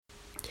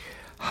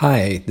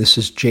Hi, this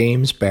is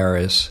James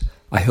Baraz.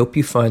 I hope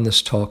you find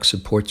this talk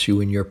supports you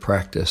in your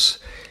practice.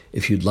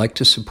 If you'd like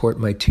to support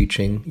my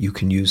teaching, you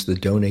can use the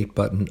donate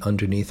button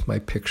underneath my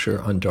picture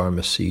on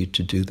Dharma Seed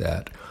to do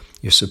that.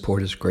 Your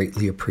support is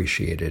greatly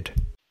appreciated.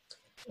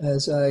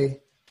 As I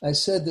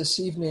said, this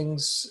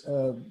evening's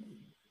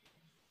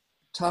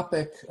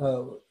topic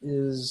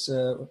is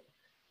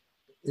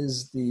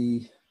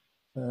the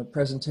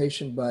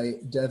presentation by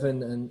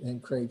Devon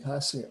and Craig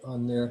Hase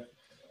on their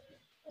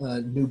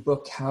new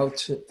book,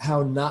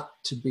 How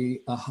Not to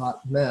Be a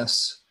Hot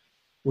Mess,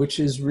 which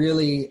is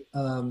really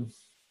a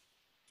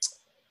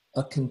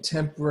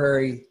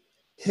contemporary,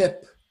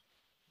 hip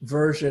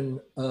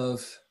version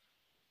of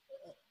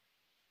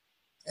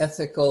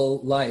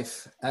ethical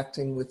life,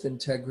 acting with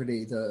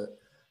integrity, the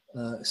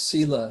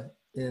sila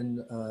in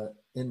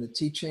the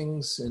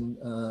teachings, in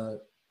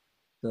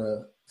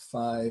the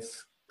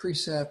 5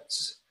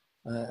 precepts,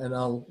 and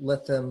I'll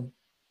let them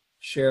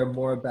share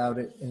more about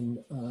it in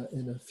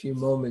a few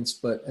moments.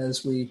 But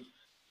as we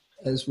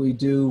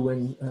do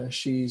when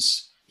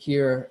she's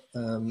here,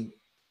 want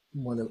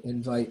to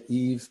invite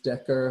Eve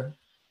Decker,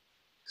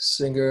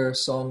 singer,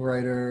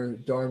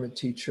 songwriter, Dharma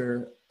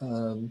teacher,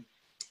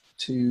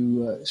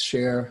 to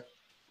share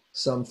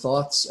some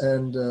thoughts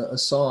and a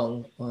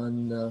song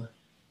on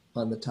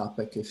the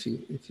topic, if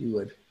you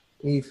would.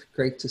 Eve,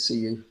 great to see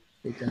you.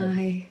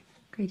 Hi,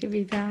 great to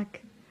be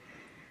back.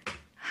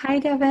 Hi,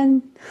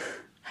 Devon.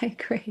 Hi,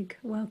 Craig.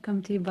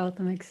 Welcome to you both.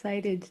 I'm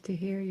excited to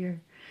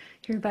hear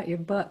about your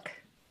book.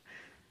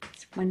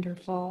 It's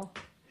wonderful.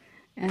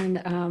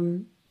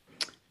 And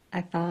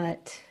I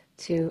thought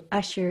to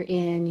usher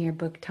in your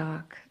book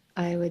talk,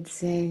 I would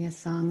sing a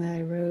song that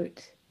I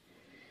wrote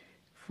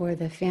for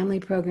the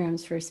family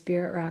programs for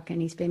Spirit Rock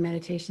and East Bay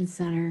Meditation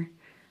Center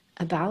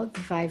about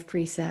the 5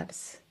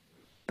 precepts,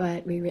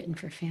 but rewritten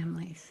for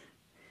families.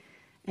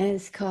 And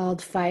it's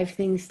called 5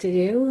 Things to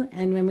Do.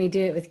 And when we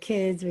do it with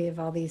kids, we have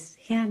all these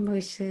hand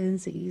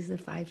motions that use the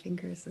 5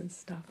 fingers and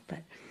stuff, but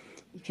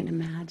you can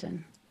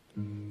imagine.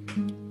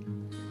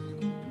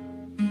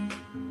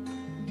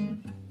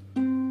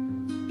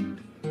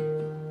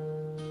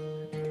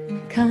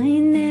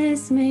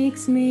 Kindness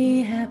makes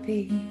me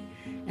happy,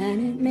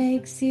 and it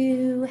makes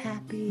you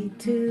happy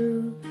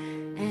too.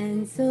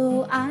 And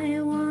so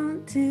I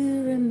want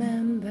to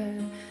remember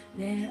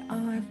there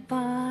are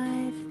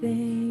 5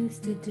 things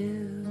to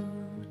do.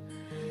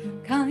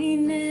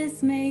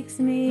 Kindness makes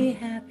me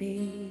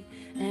happy,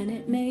 and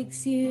it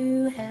makes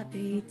you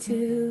happy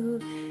too.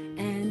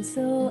 And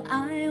so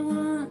I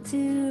want to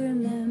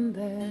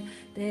remember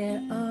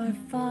there are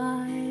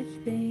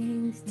 5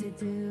 things to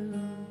do.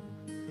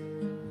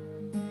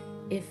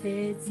 If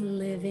it's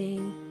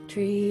living,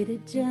 treat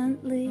it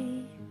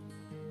gently.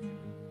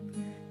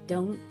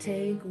 Don't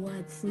take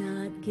what's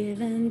not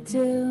given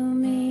to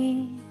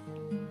me.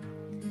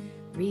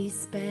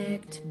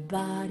 Respect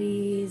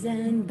bodies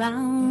and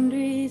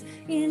boundaries,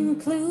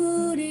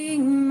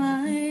 including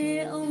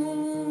my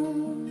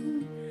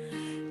own.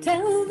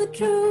 Tell the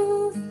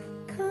truth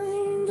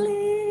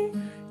kindly,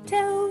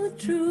 tell the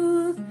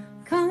truth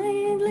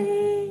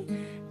kindly,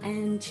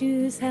 and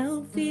choose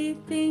healthy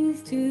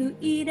things to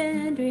eat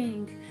and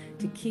drink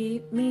to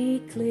keep me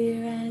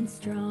clear and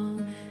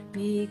strong.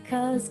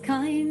 Because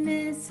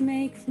kindness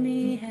makes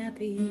me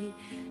happy,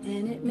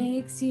 and it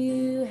makes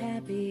you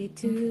happy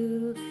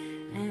too.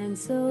 And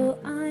so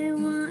I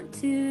want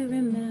to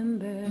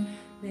remember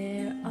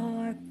there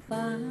are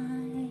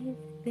 5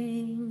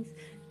 things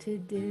to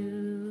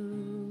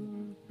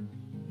do.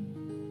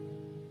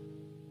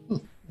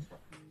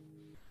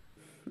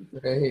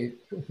 Great.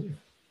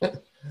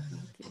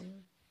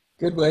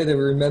 Good way to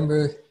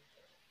remember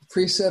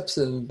precepts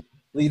and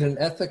lead an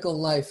ethical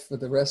life for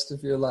the rest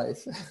of your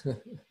life.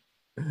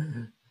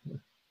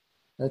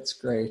 That's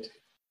great.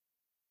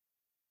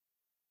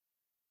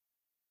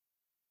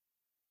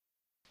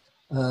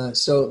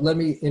 So let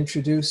me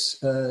introduce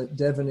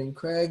Devon and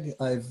Craig.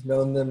 I've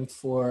known them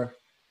for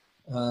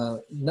a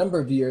number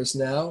of years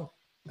now.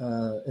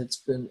 It's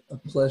been a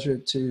pleasure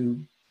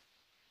to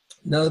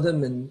know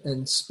them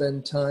and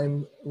spend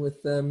time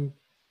with them.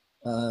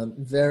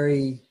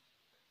 Very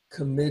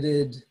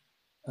committed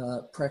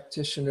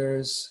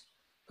practitioners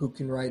who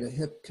can write a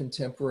hip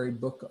contemporary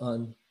book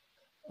on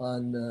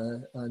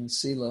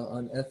sila,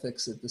 on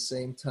ethics at the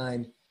same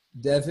time.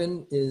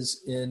 Devon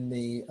is in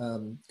the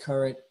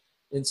current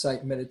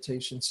Insight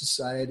Meditation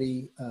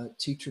Society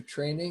teacher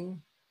training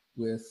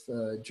with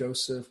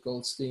Joseph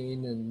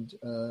Goldstein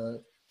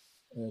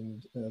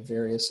and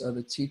various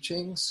other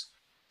teachings.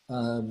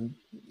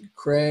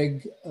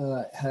 Craig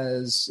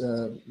has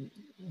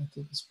I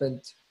think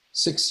spent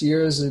 6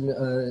 years in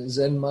a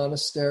Zen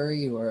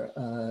monastery or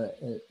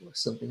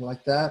something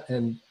like that,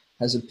 and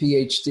has a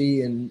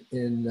PhD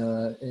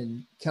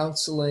in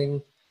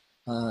counseling,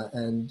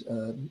 and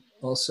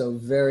also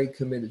very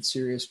committed,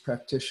 serious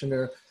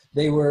practitioner.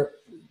 They were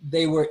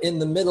in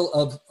the middle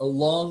of a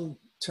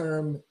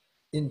long-term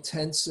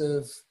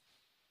intensive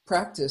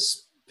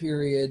practice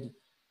period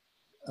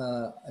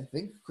I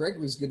think Craig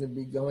was going to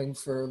be going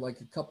for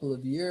like a couple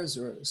of years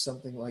or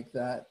something like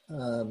that,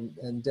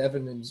 and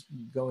Devon is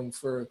going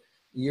for a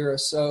year or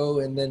so,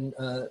 and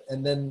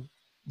then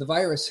the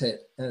virus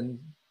hit and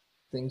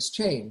things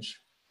change.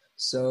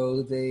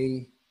 So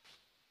they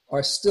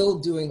are still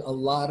doing a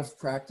lot of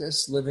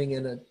practice, living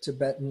in a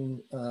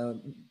Tibetan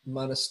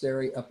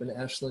monastery up in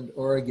Ashland,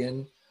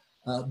 Oregon,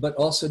 but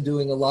also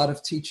doing a lot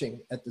of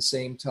teaching at the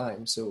same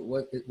time.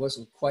 So it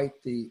wasn't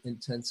quite the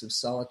intensive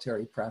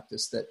solitary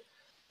practice that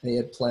they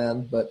had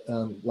planned, but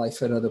life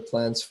had other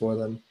plans for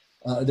them.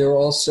 There were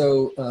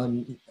also,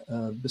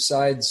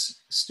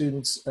 besides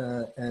students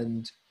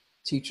and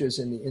teachers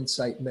in the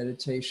Insight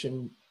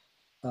Meditation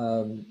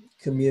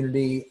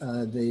community,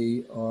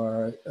 they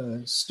are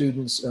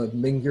students of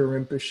Mingyur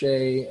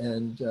Rinpoche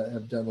and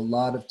have done a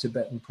lot of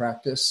Tibetan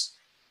practice.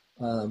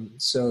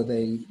 So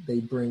they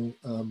bring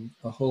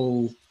a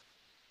whole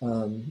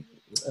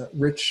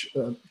rich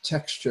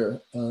texture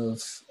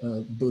of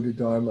Buddha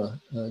Dharma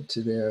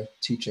to their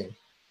teaching.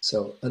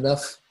 So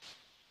enough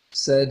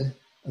said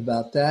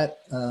about that.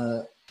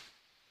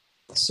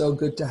 So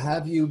good to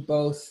have you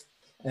both.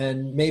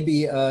 And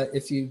maybe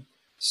if you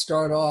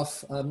start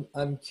off,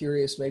 I'm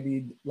curious, maybe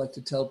you'd like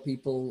to tell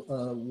people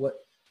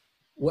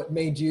what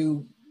made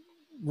you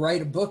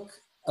write a book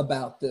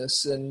about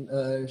this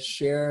and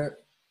share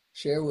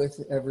with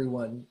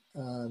everyone.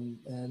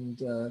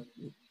 And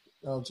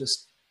I'll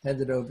just hand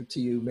it over to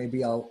you.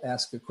 Maybe I'll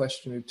ask a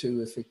question or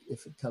two if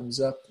it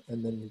comes up,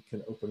 and then we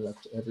can open it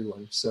up to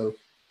everyone. So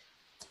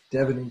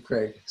Devon and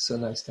Craig, so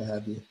nice to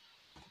have you.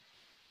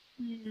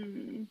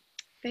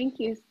 Thank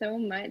you so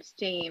much,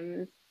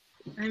 James.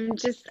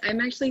 I'm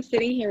actually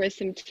sitting here with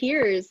some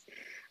tears.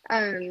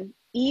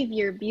 Eve,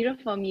 your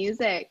beautiful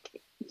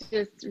music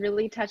just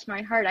really touched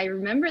my heart. I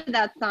remember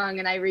that song,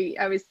 and I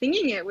was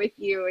singing it with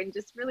you and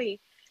just really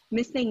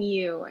missing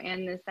you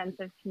and the sense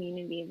of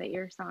community that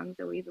your songs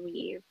always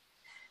weave.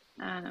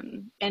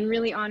 And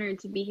really honored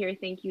to be here.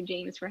 Thank you,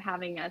 James, for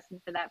having us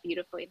and for that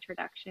beautiful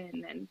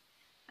introduction.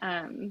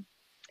 And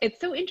it's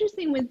so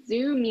interesting with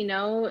Zoom, you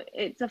know,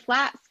 it's a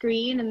flat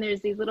screen and there's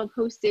these little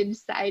postage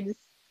sides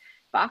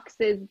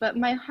boxes, but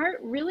my heart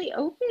really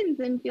opens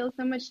and feels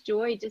so much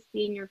joy just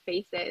seeing your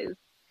faces,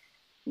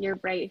 your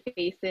bright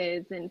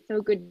faces. And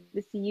so good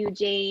to see you,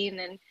 Jane.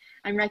 And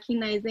I'm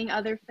recognizing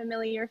other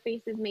familiar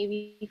faces,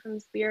 maybe from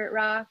Spirit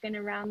Rock and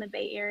around the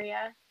Bay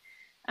Area.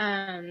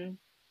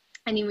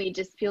 Anyway,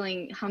 just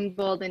feeling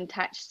humbled and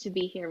touched to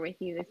be here with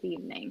you this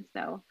evening.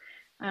 So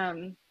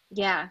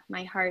yeah,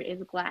 my heart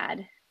is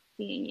glad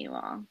seeing you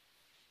all.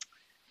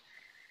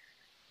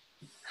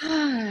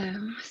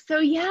 So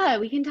yeah,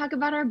 we can talk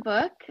about our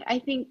book. I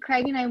think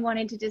Craig and I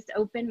wanted to just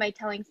open by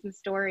telling some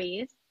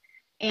stories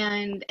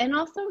and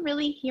also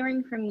really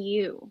hearing from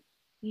you.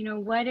 You know,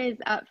 what is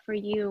up for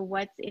you?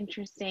 What's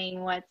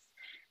interesting? What's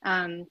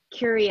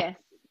curious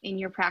in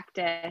your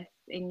practice,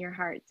 in your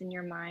hearts, in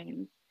your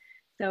minds?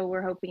 So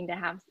we're hoping to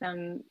have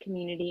some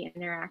community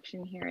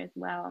interaction here as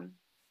well.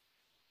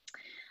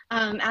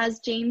 As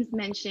James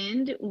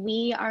mentioned,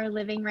 we are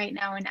living right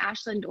now in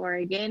Ashland,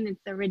 Oregon.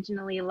 It's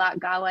originally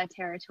Latgawa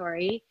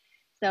territory.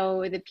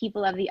 So the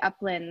people of the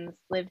uplands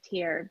lived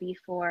here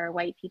before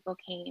white people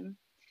came.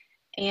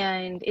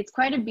 And it's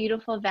quite a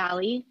beautiful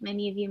valley.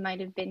 Many of you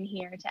might have been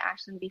here to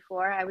Ashland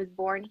before. I was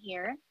born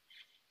here.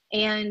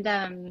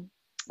 And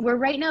we're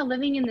right now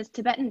living in this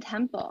Tibetan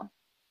temple.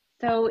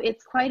 So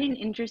it's quite an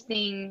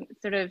interesting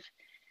sort of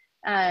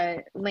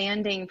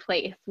landing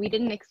place. We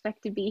didn't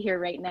expect to be here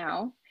right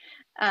now.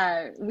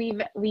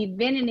 We've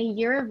been in a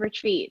year of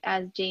retreat,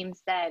 as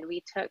James said.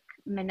 We took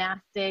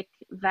monastic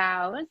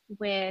vows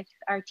with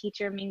our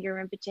teacher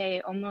Mingyur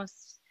Rinpoche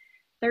almost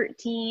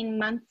 13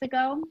 months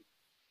ago.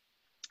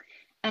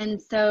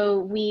 And so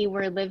we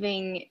were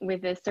living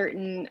with a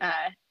certain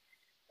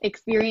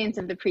experience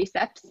of the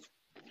precepts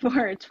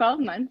for 12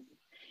 months.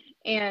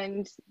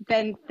 And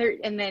then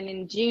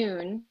in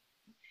June,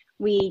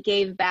 we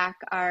gave back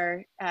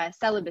our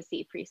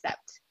celibacy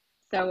precept.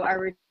 So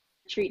our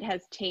retreat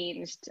has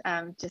changed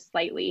just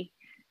slightly,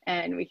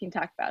 and we can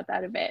talk about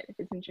that a bit if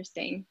it's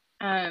interesting.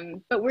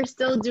 But we're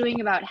still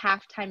doing about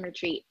half-time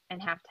retreat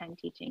and half-time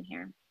teaching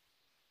here.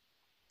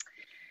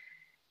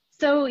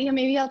 So yeah,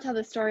 maybe I'll tell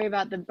the story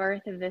about the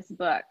birth of this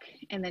book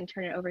and then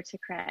turn it over to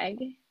Craig.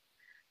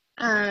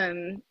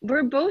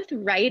 We're both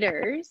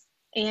writers.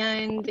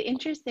 And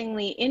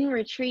interestingly, in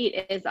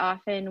retreat is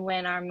often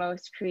when our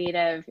most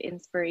creative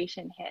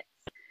inspiration hits.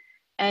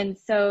 And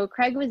so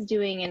Craig was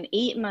doing an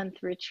 8-month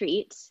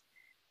retreat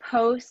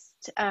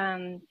post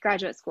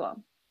graduate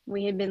school.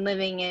 We had been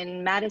living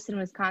in Madison,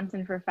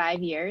 Wisconsin for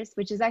 5 years,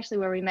 which is actually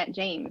where we met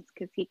James,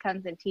 because he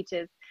comes and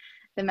teaches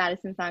the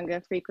Madison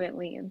Sangha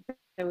frequently. And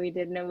so we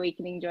did an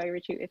Awakening Joy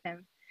retreat with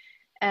him.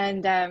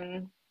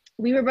 And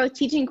we were both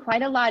teaching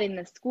quite a lot in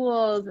the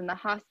schools and the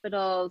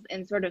hospitals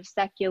and sort of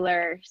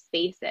secular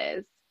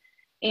spaces,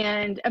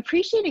 and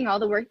appreciating all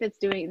the work that's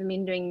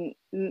doing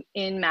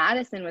in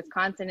Madison,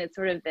 Wisconsin. It's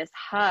sort of this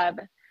hub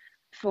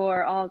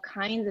for all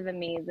kinds of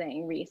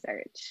amazing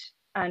research.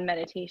 on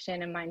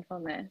meditation and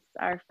mindfulness.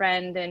 Our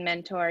friend and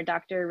mentor,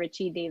 Dr.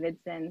 Richie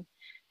Davidson,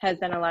 has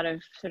done a lot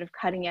of sort of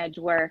cutting edge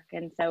work.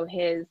 And so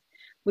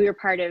we were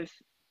part of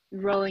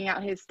rolling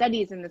out his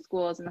studies in the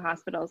schools and the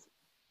hospitals.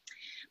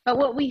 But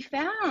what we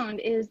found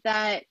is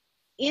that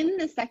in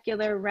the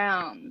secular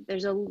realm,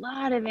 there's a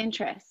lot of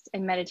interest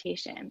in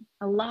meditation,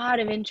 a lot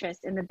of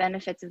interest in the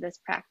benefits of this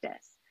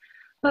practice.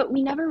 But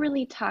we never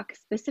really talk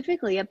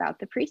specifically about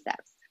the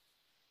precepts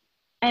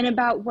and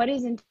about what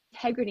does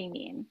integrity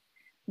mean?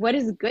 What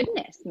does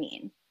goodness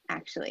mean,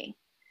 actually?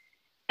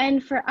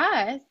 And for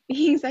us,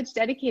 being such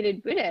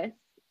dedicated Buddhists,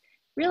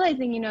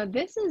 realizing,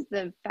 this is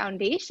the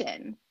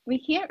foundation. We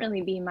can't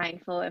really be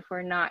mindful if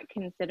we're not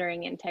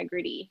considering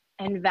integrity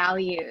and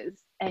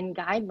values and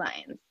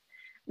guidelines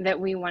that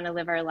we want to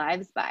live our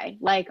lives by,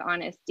 like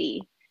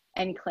honesty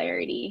and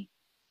clarity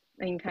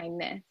and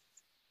kindness,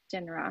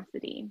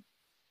 generosity.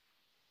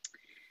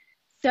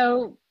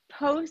 So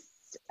post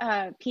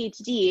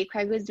PhD,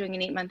 Craig was doing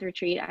an 8-month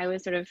retreat. I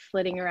was sort of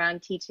flitting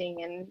around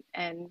teaching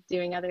and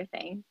doing other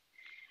things.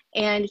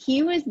 And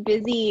he was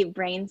busy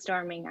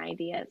brainstorming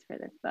ideas for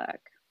this book.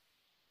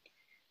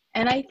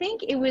 And I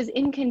think it was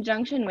in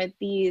conjunction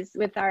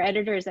with our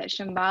editors at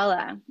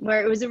Shambhala,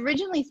 where it was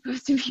originally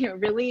supposed to be a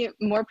really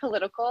more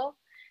political,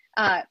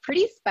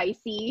 pretty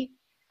spicy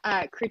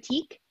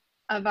critique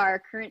of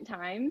our current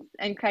times.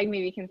 And Craig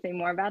maybe can say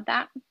more about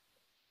that.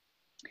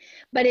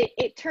 But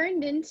it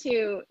turned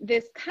into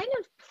this kind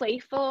of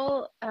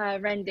playful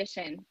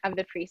rendition of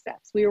the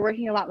precepts. We were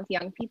working a lot with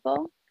young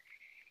people,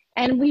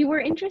 and we were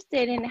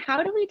interested in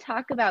how do we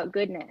talk about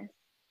goodness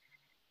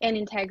and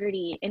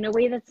integrity in a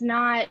way that's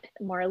not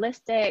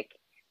moralistic,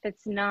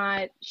 that's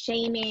not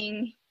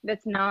shaming,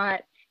 that's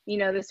not,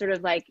 the sort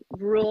of like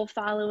rule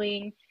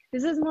following.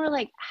 This is more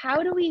like,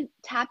 how do we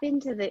tap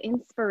into the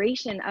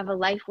inspiration of a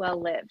life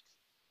well lived,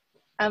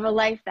 of a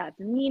life that's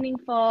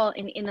meaningful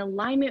and in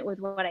alignment with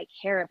what I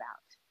care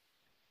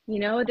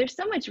about? There's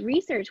so much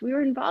research we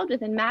were involved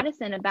with in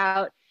Madison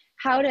about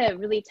how to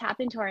really tap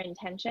into our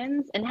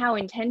intentions and how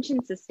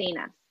intentions sustain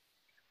us.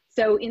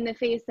 So in the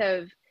face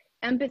of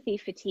empathy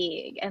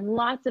fatigue and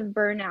lots of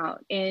burnout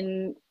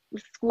in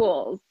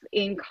schools,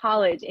 in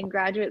college, in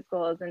graduate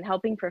schools, and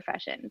helping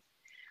professions,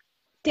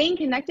 staying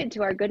connected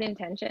to our good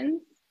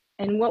intentions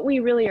and what we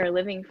really are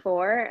living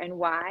for and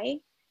why,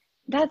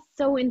 that's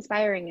so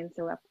inspiring and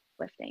so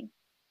uplifting.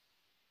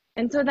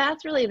 And so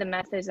that's really the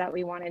message that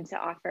we wanted to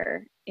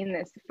offer in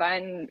this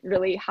fun,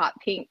 really hot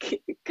pink,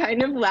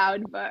 kind of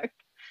loud book,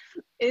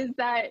 is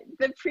that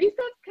the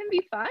precepts can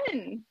be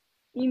fun.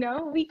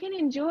 We can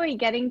enjoy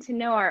getting to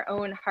know our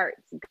own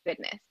heart's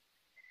goodness.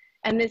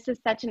 And this is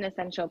such an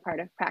essential part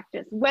of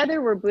practice,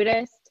 whether we're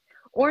Buddhist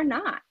or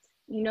not.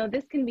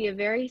 This can be a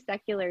very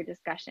secular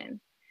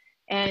discussion.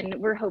 And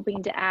we're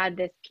hoping to add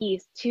this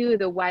piece to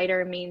the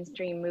wider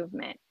mainstream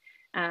movement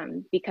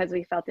because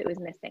we felt it was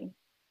missing.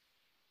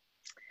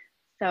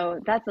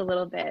 So that's a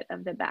little bit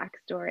of the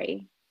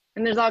backstory.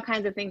 And there's all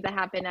kinds of things that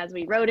happened as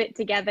we wrote it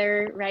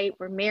together, right?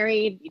 We're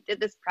married, we did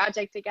this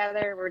project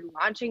together, we're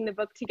launching the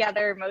book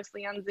together,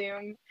 mostly on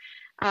Zoom.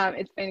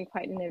 It's been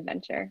quite an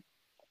adventure,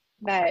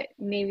 but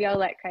maybe I'll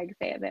let Craig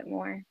say a bit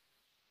more.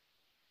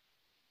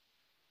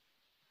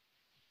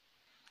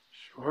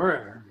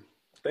 Sure,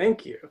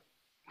 thank you.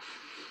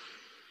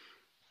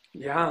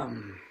 Yeah,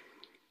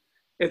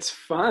 it's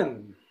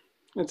fun.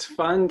 It's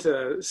fun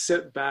to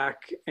sit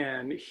back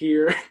and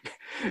hear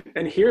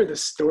the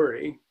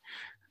story.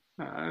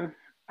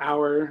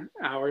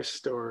 Our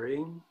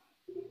story.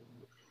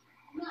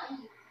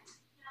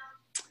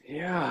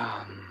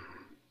 Yeah.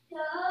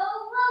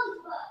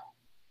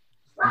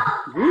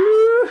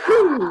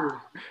 Woo-hoo!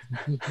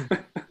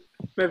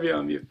 Maybe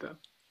I'll mute them.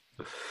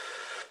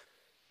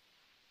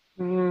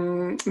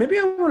 Maybe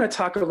I want to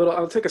talk a little,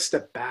 I'll take a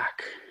step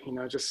back,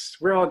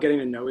 we're all getting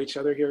to know each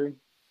other here.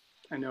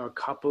 I know a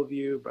couple of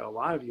you, but a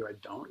lot of you I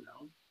don't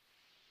know.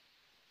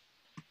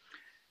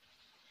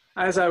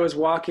 As I was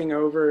walking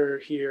over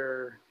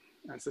here,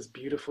 it's this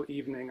beautiful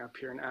evening up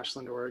here in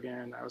Ashland,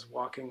 Oregon. I was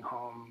walking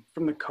home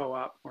from the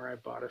co-op where I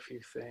bought a few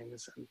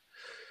things, and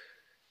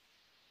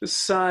the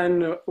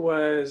sun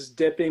was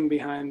dipping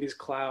behind these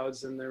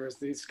clouds, and there was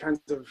these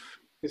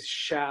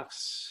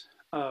shafts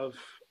of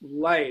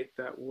light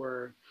that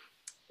were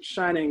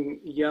shining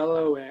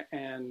yellow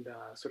and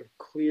sort of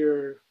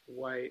clear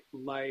white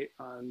light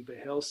on the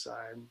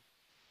hillside.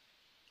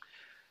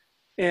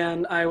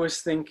 And I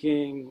was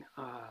thinking,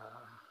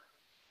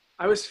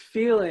 I was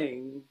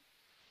feeling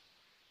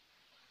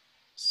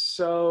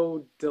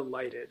so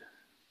delighted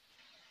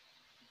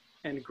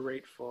and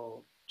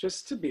grateful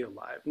just to be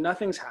alive.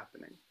 Nothing's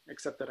happening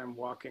except that I'm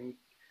walking,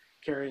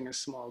 carrying a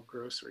small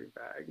grocery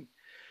bag.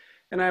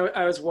 And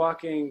I was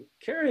walking,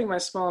 carrying my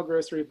small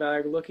grocery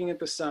bag, looking at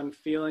the sun,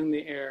 feeling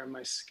the air in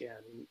my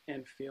skin,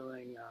 and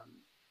feeling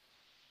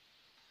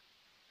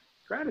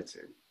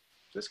gratitude,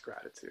 just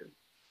gratitude.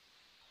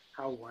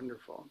 How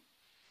wonderful.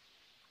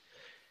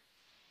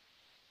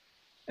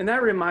 And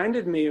that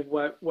reminded me of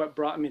what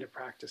brought me to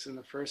practice in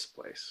the first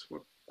place.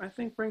 I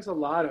think brings a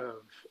lot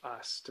of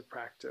us to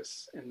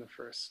practice in the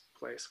first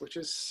place, which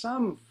is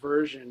some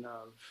version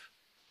of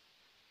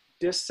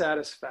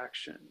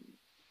dissatisfaction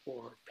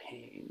or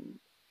pain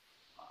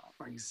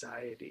or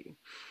anxiety.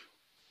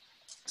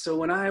 So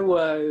when I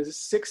was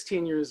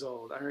 16 years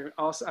old,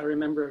 I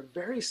remember a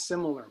very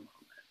similar moment.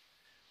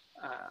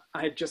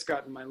 I had just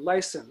gotten my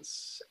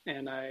license,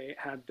 and I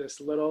had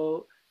this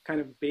little kind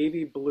of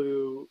baby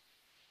blue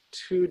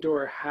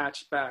 2-door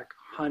hatchback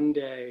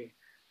Hyundai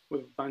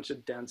with a bunch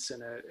of dents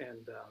in it,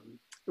 and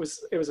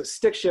it was a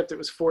stick shift. It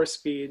was 4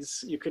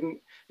 speeds. You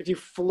couldn't, if you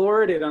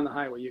floored it on the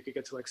highway, you could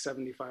get to like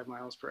 75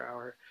 miles per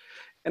hour.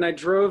 And I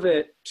drove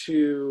it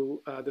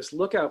to this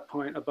lookout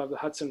point above the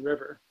Hudson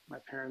River. My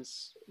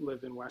parents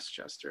lived in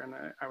Westchester, and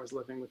I was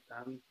living with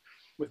them,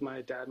 with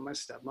my dad and my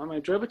stepmom. I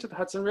drove it to the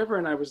Hudson River,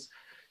 and I was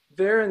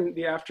there in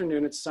the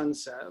afternoon at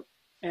sunset,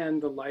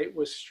 and the light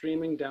was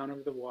streaming down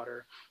over the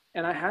water.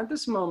 And I had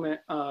this moment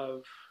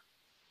of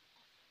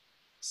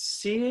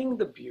seeing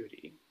the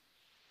beauty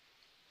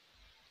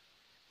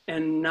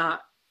and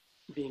not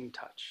being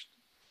touched,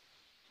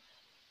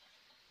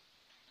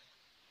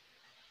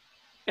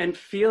 and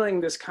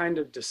feeling this kind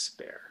of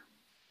despair.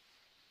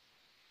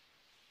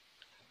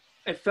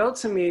 It felt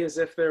to me as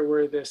if there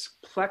were this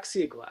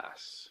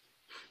plexiglass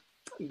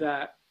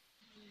that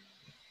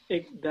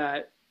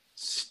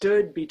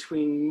stood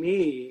between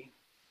me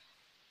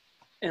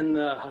and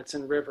the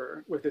Hudson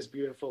River with this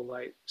beautiful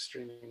light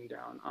streaming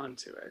down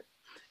onto it.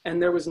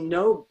 And there was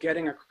no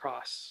getting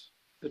across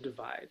the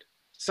divide.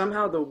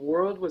 Somehow the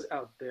world was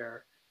out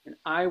there and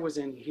I was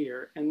in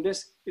here, and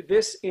this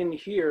in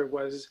here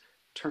was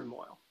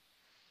turmoil.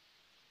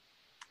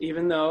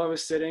 Even though I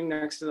was sitting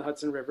next to the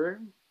Hudson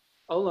River,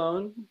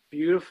 alone,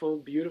 beautiful,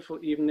 beautiful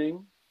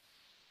evening,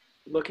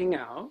 looking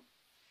out,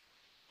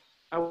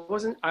 I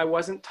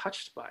wasn't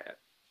touched by it.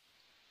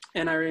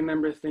 And I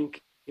remember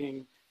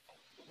thinking,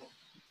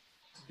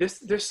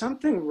 there's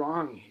something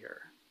wrong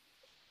here.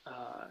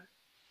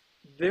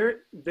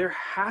 There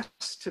has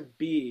to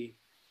be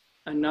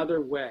another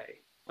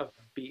way of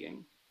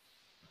being.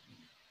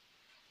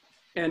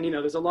 And, you know,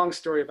 there's a long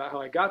story about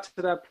how I got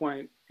to that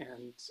point,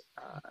 and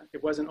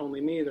it wasn't only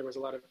me. There was a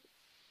lot of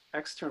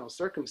external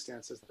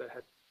circumstances that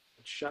had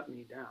shut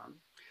me down.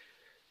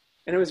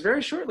 And it was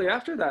very shortly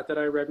after that that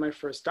I read my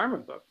first Dharma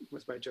book. It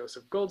was by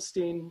Joseph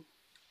Goldstein,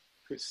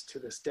 who's to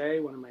this day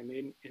one of my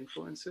main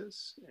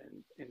influences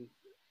in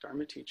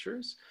Dharma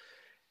teachers,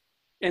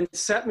 and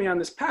set me on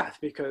this path,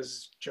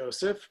 because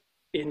Joseph,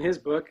 in his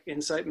book,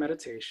 Insight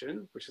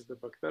Meditation, which is the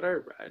book that I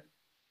read,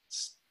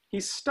 he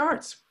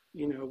starts,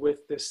 you know,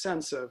 with this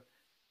sense of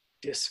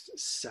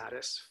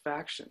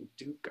dissatisfaction,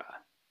 dukkha.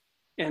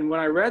 And when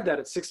I read that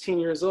at 16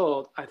 years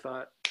old, I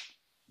thought,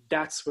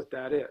 that's what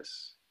that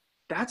is.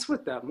 That's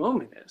what that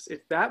moment is.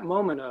 If that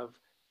moment of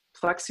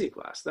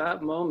plexiglass,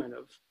 that moment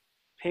of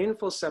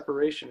painful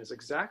separation is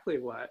exactly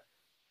what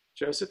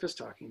Joseph is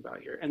talking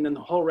about here. And then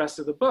the whole rest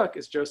of the book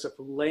is Joseph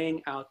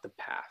laying out the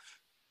path.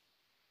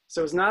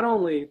 So it's not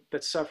only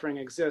that suffering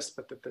exists,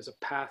 but that there's a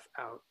path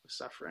out of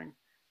suffering.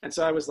 And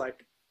so I was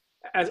like,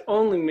 as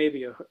only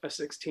maybe a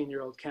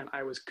 16-year-old can,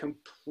 I was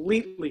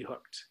completely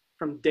hooked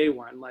from day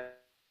one. Like,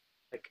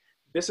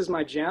 this is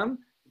my jam.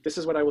 This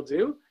is what I will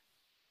do.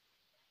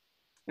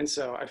 And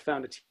so I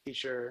found a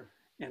teacher,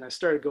 and I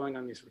started going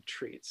on these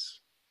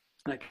retreats.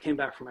 And I came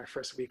back from my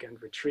first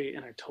weekend retreat,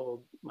 and I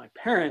told my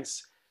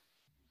parents,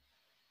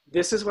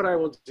 this is what I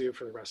will do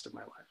for the rest of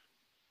my life.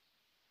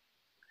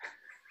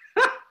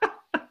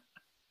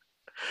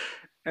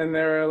 And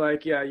they were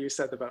like, yeah, you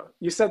said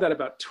that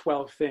about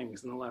 12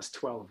 things in the last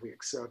 12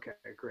 weeks. Okay,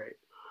 great.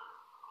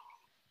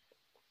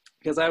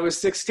 Because I was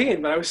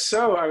 16, but I was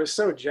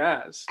so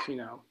jazzed, you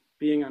know,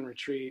 being on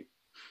retreat,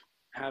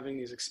 having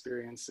these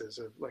experiences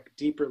of like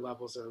deeper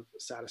levels of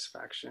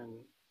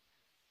satisfaction.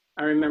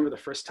 I remember the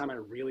first time I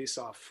really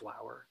saw a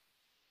flower,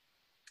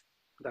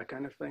 that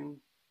kind of thing.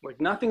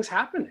 Like, nothing's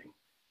happening,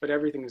 but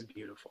everything is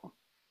beautiful.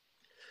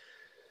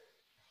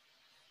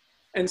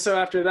 And so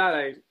after that,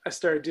 I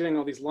started doing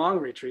all these long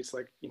retreats,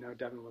 like, you know,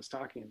 Devon was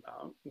talking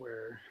about,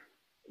 where,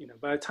 you know,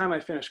 by the time I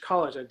finished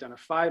college, I'd done a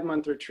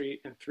 5-month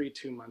retreat and 3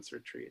 2-month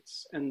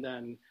retreats. And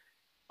then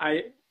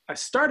I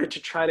started to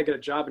try to get a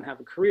job and have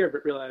a career,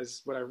 but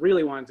realized what I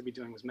really wanted to be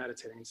doing was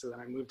meditating. So then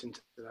I moved into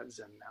that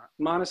Zen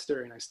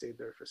monastery, and I stayed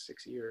there for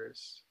 6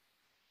 years.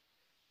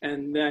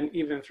 And then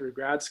even through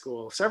grad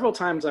school, several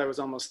times I was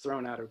almost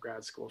thrown out of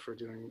grad school for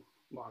doing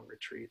long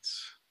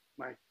retreats.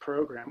 My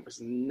program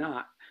was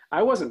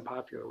I wasn't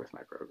popular with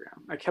my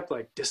program. I kept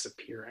like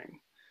disappearing.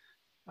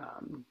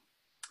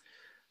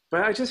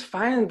 But I just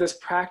find this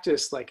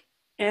practice like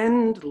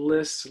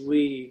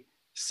endlessly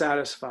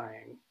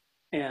satisfying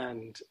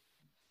and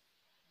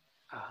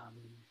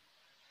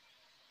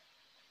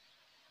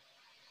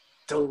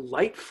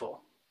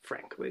delightful,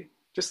 frankly,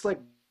 just like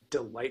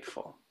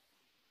delightful.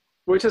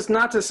 Which is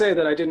not to say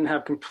that I didn't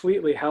have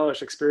completely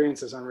hellish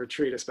experiences on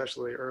retreat,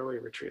 especially early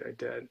retreat I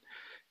did,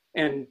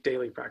 and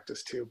daily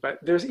practice too. But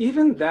there's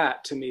even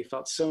that, to me,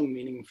 felt so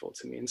meaningful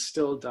to me, and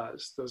still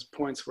does, those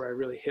points where I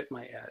really hit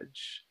my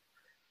edge.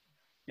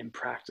 in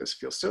practice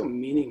feels so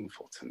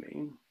meaningful to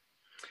me.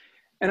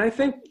 And I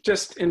think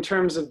just in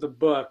terms of the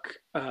book,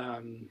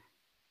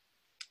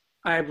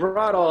 I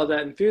brought all of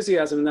that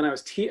enthusiasm, and then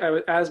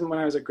when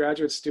I was a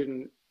graduate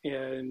student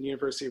in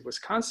University of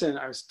Wisconsin,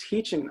 I was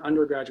teaching an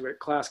undergraduate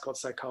class called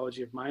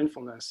Psychology of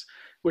Mindfulness,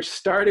 which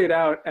started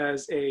out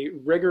as a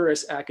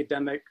rigorous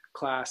academic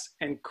class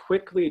and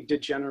quickly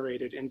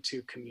degenerated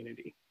into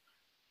community.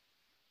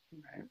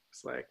 Right?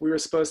 It's like we were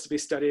supposed to be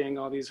studying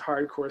all these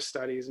hardcore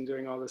studies and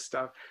doing all this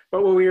stuff,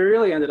 but what we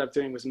really ended up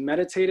doing was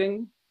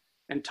meditating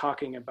and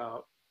talking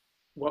about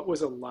what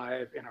was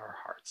alive in our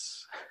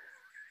hearts.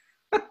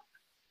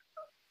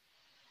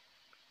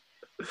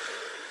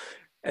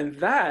 And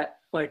that,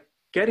 like,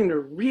 getting to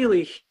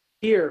really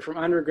hear from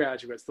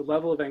undergraduates the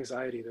level of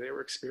anxiety that they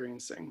were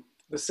experiencing,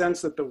 the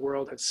sense that the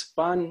world had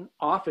spun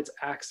off its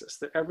axis,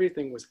 that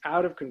everything was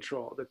out of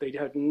control, that they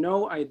had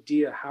no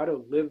idea how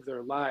to live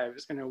their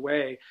lives in a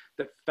way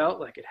that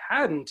felt like it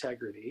had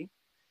integrity.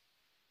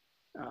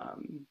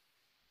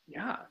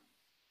 Yeah,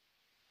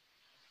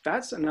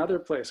 that's another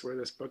place where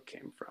this book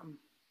came from.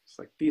 It's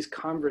like these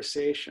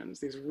conversations,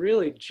 these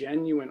really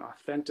genuine,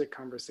 authentic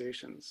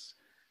conversations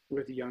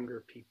with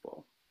younger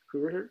people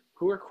who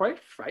are quite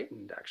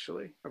frightened,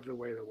 actually, of the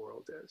way the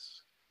world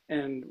is,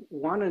 and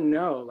want to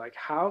know, like,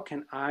 how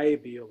can I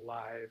be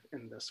alive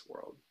in this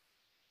world?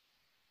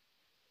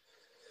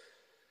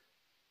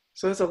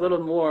 So it's a little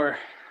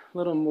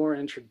more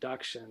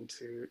introduction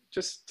to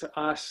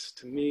us,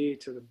 to me,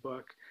 to the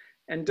book.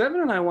 And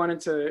Devon and I wanted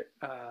to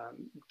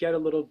get a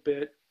little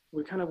bit,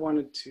 we kind of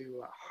wanted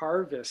to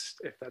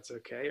harvest, if that's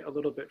okay, a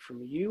little bit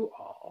from you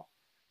all.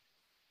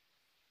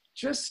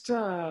 Just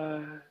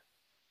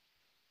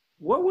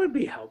what would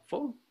be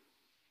helpful?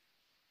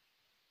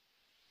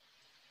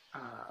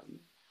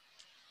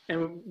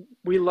 And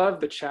we love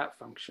the chat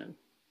function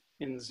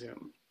in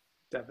Zoom,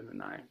 Devon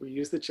and I. We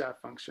use the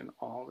chat function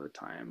all the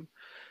time.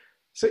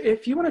 So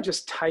if you want to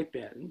just type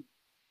in,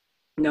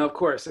 now of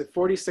course, if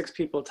 46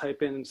 people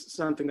type in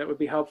something that would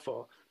be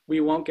helpful,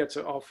 we won't get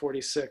to all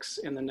 46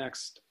 in the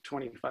next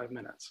 25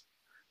 minutes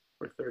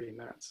or 30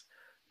 minutes.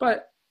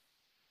 But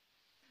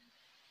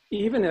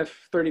even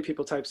if 30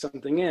 people type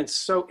something in, it's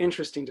so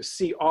interesting to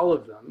see all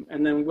of them.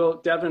 And then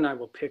Devon and I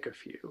will pick a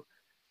few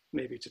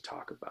maybe to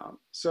talk about.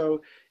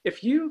 So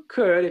if you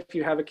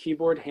have a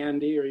keyboard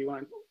handy, or you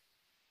want to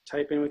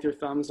type in with your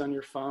thumbs on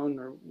your phone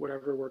or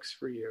whatever works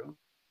for you,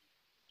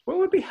 what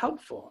would be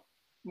helpful?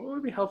 What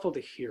would be helpful to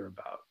hear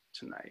about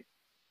tonight?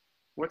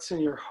 What's in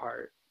your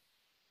heart?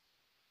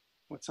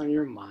 What's on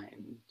your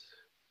mind?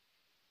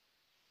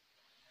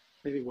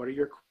 Maybe what are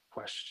your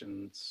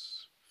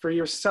questions for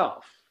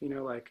yourself? You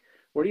know, like,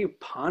 what are you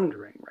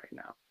pondering right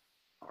now?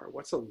 Or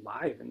what's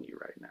alive in you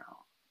right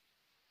now?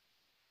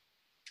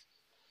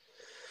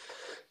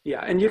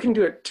 Yeah, and you can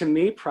do it to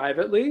me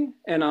privately,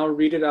 and I'll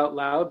read it out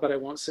loud, but I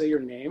won't say your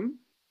name.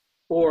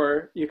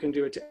 Or you can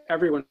do it to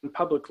everyone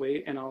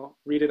publicly, and I'll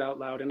read it out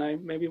loud, and I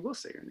maybe will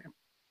say your name.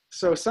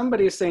 So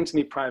somebody is saying to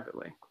me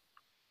privately,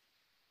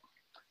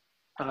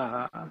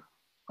 oh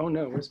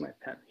no, where's my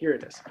pen? Here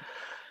it is.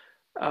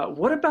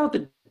 What about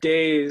the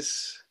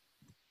days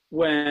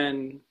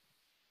when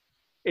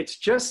it's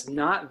just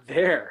not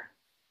there?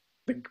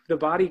 The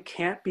body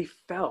can't be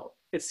felt.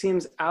 It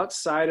seems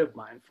outside of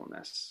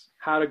mindfulness.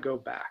 How to go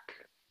back?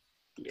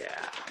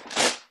 Yeah,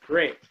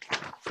 great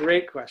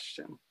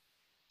question.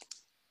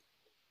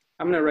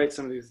 I'm gonna write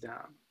some of these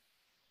down.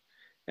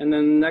 And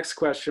then the next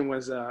question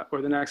was,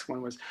 or the next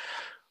one was,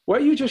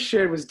 what you just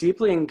shared was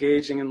deeply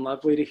engaging and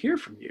lovely to hear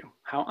from you.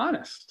 How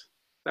honest.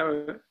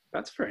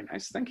 That's very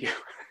nice, thank you.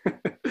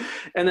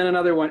 And then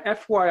another one,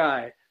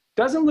 FYI,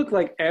 doesn't look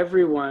like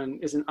everyone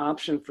is an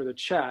option for the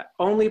chat,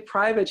 only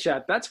private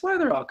chat. That's why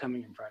they're all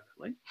coming in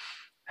privately.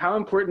 How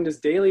important is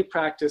daily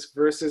practice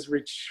versus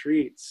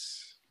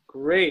retreats?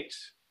 Great.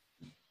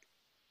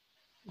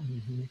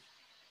 Mm-hmm.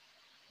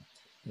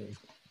 Okay.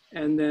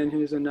 And then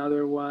here's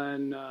another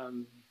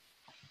one.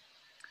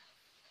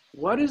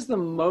 What is the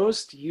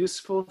most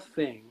useful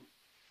thing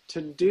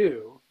to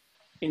do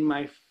in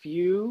my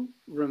few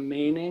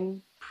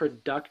remaining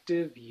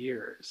productive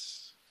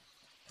years?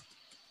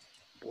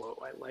 Whoa,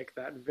 I like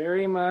that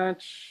very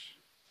much.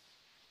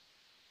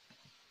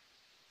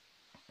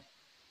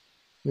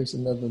 There's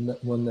another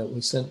one that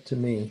was sent to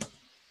me,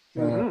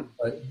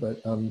 but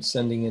I'm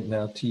sending it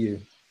now to you.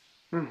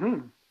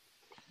 Mm-hmm.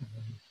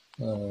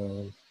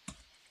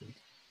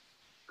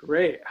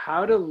 Great.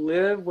 How to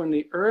live when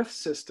the earth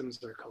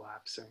systems are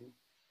collapsing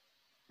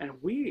and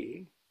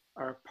we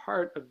are a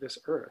part of this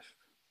earth.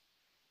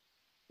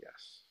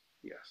 Yes,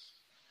 yes.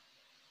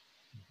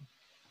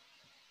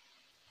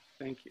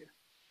 Thank you.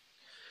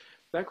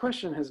 That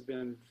question has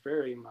been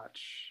very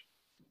much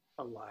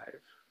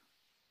alive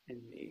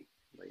in me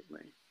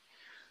lately.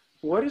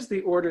 What is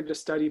the order to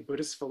study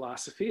Buddhist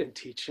philosophy and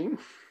teaching?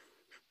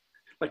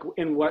 Like,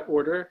 in what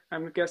order,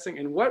 I'm guessing?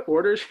 In what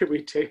order should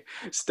we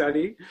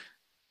study?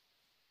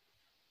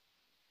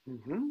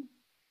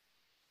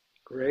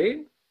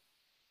 Great.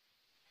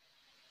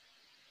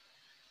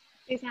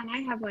 Suzanne, I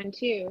have one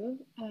too.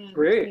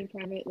 Great.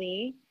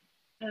 Privately.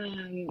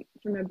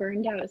 from a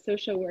burned out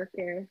social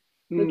worker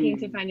looking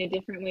to find a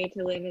different way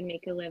to live and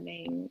make a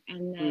living,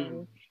 and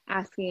then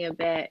asking a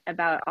bit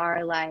about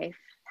our life.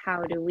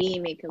 How do we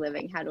make a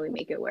living? How do we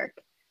make it work?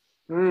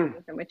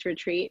 From which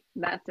retreat?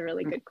 That's a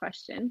really good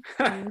question.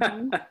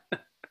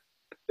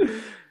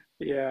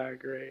 Yeah,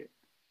 great.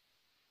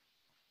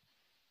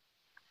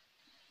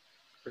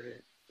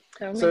 Great.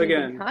 So So many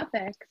again, good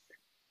topics.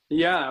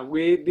 Yeah,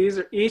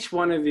 each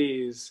one of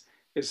these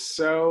is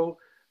so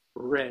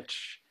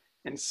rich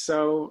and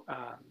so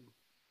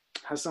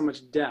has so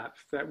much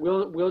depth that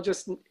we'll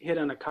just hit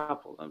on a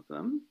couple of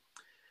them.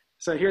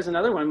 So here's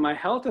another one. My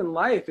health and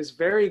life is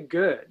very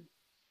good,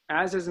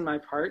 as is my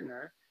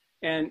partner.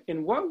 And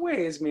in what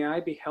ways may I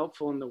be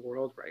helpful in the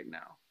world right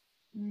now?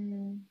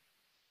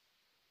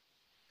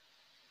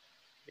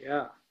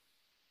 Yeah,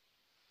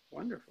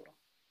 wonderful.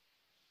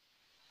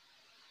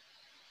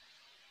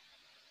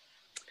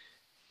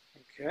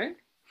 Okay.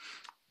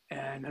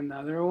 And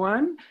another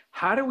one,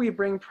 how do we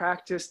bring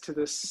practice to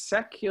the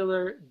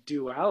secular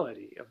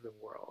duality of the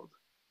world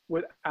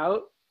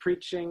without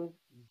preaching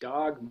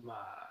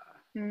dogma?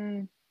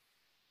 Really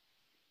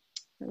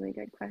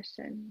good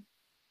question.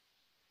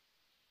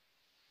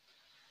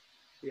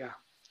 Yeah.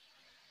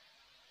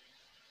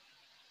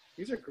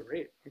 These are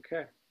great.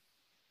 Okay.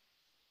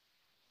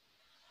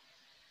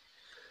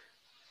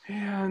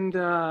 And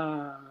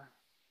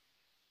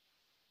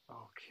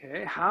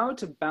okay, how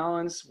to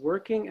balance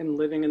working and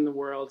living in the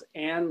world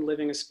and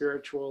living a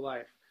spiritual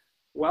life.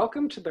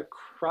 Welcome to the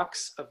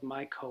crux of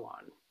my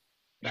koan.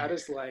 That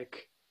is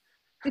like,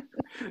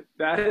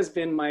 that has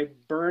been my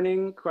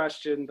burning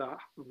question, the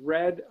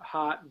red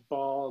hot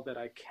ball that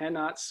I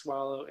cannot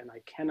swallow and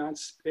I cannot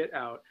spit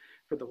out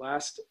for the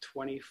last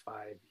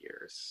 25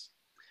 years.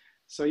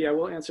 So yeah,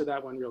 we'll answer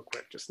that one real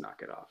quick, just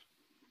knock it off.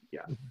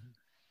 Yeah,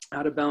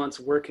 how to balance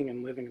working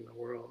and living in the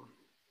world.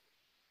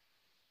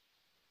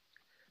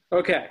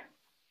 Okay,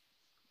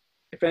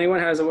 if anyone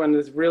has one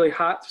that's really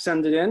hot,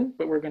 send it in,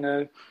 but we're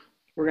gonna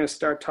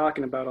start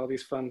talking about all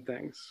these fun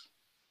things.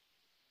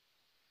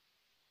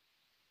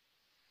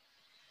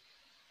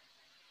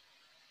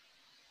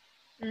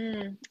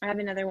 I have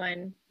another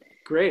one.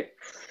 Great.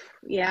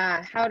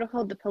 Yeah, how to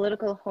hold the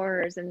political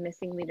horrors of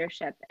missing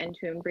leadership and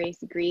to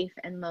embrace grief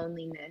and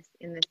loneliness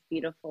in this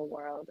beautiful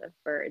world of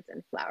birds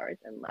and flowers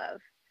and love.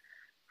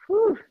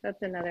 Whew,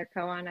 that's another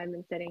koan I've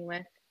been sitting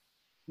with.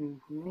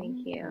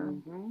 Thank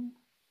you.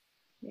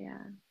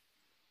 Yeah.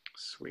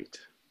 Sweet.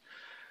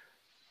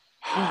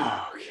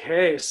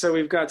 Okay, so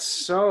we've got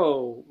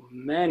so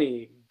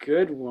many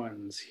good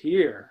ones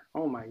here.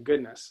 Oh my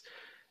goodness.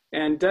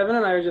 And Devon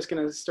and I are just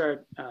going to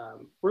start,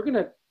 we're going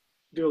to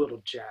do a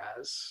little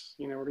jazz.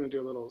 You know, we're going to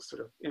do a little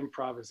sort of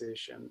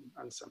improvisation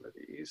on some of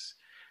these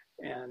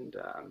and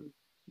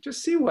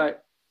just see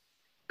what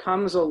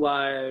comes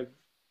alive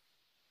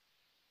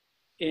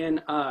in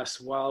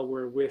us while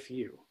we're with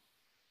you.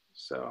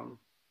 So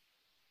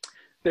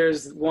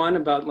there's one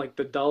about like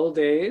the dull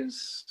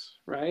days,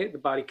 right? The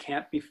body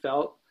can't be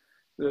felt.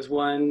 There's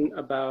one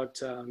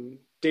about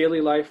daily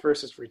life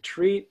versus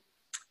retreat.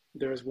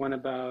 There's one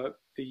about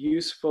the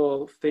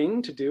useful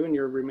thing to do in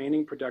your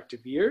remaining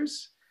productive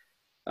years.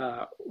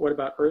 What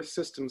about Earth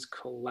systems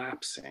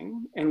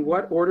collapsing? And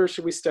what order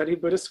should we study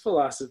Buddhist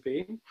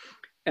philosophy?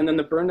 And then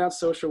the burned out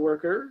social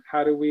worker,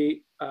 how do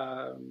we,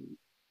 I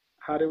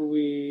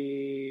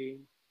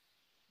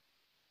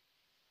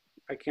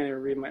can't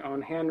even read my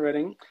own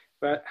handwriting,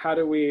 but how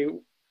do we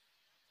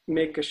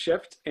make a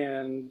shift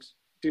and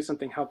do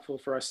something helpful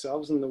for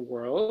ourselves in the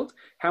world?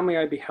 How may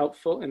I be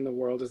helpful in the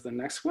world is the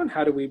next one.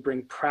 How do we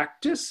bring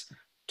practice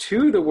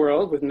to the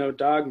world with no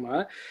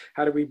dogma?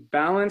 How do we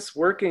balance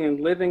working and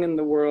living in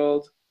the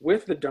world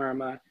with the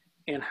dharma?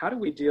 And how do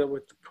we deal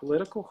with the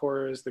political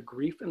horrors, the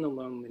grief and the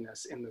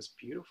loneliness in this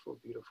beautiful,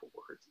 beautiful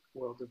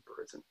world of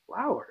birds and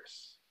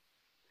flowers?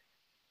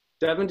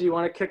 Devon, do you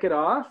want to kick it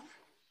off?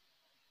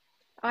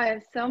 I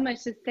have so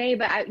much to say,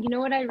 but you know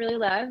what I really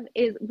love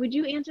is, would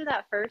you answer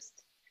that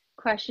first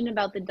question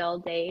about the dull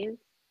days?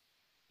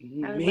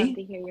 Me? I would love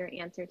to hear your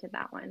answer to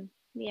that one.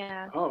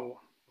 Yeah. Oh,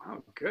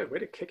 wow, good. Way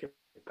to kick it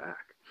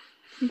back.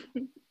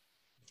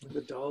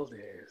 The dull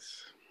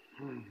days.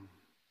 Yeah.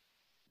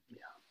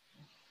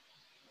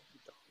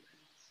 Dull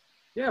days.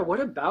 Yeah,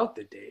 what about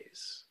the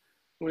days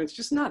when it's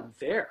just not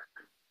there?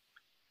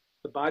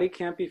 The body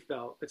can't be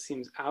felt. It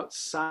seems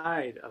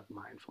outside of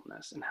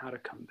mindfulness and how to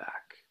come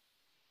back.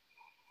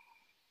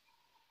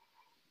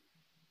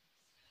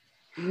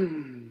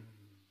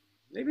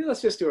 Maybe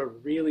let's just do a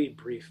really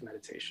brief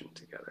meditation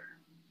together.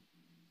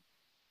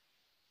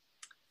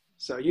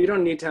 So you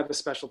don't need to have a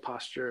special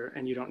posture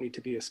and you don't need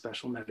to be a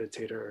special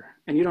meditator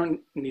and you don't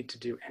need to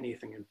do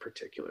anything in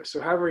particular. So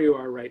however you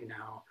are right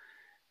now,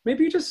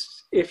 maybe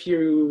just, if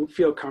you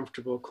feel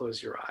comfortable,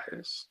 close your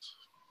eyes.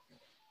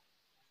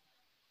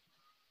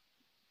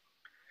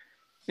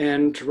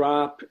 And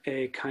drop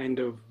a kind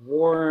of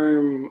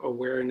warm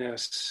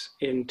awareness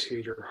into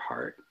your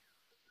heart.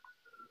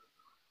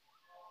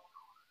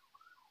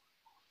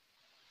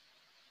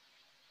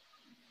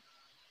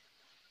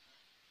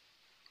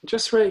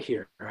 just right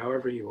here,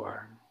 however you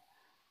are.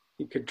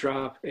 You could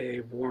drop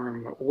a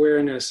warm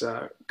awareness,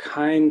 a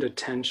kind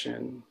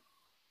attention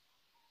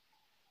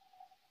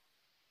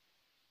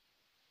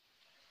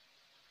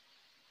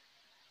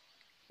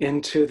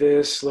into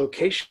this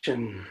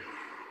location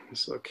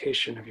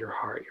of your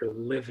heart, your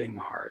living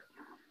heart.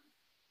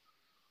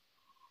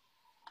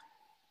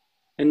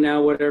 And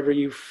now whatever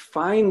you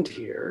find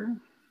here,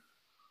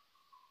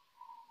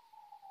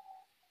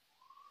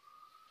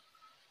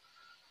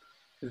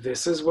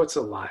 this is what's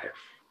alive.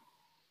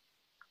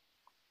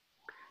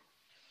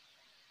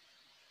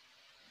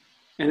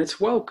 And it's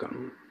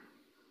welcome.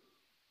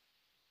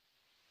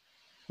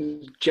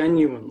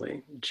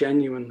 Genuinely,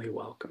 genuinely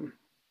welcome.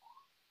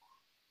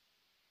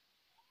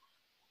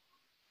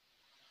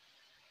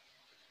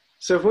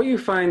 So if what you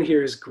find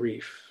here is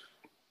grief,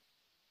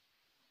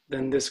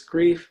 then this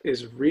grief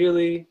is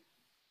really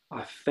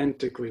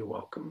authentically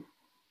welcome.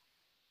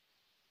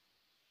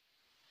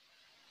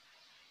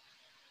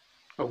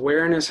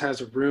 Awareness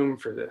has room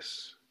for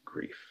this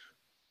grief.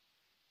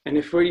 And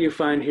if what you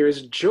find here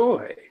is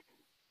joy,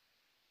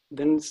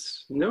 then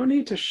it's no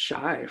need to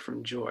shy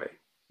from joy.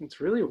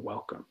 It's really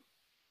welcome.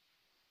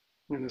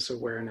 And this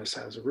awareness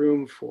has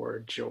room for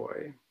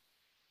joy.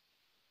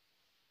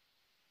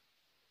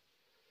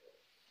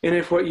 And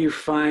if what you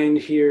find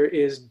here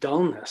is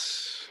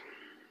dullness,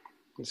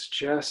 it's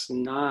just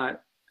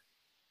not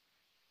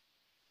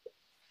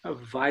a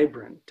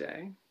vibrant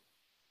day,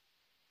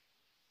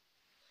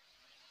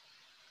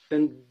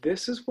 then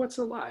this is what's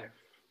alive.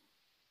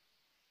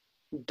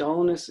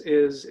 Dullness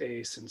is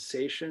a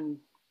sensation.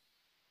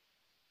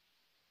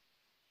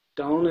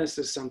 Dullness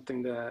is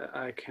something that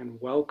I can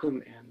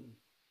welcome in,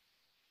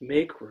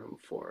 make room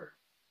for,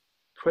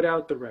 put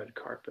out the red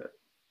carpet.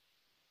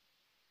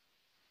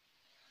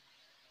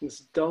 This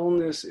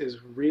dullness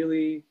is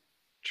really,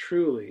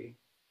 truly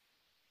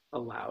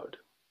allowed.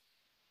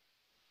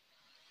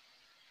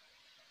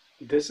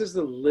 This is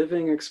the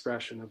living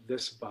expression of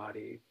this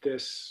body,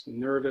 this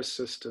nervous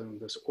system,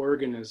 this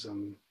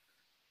organism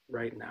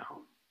right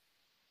now.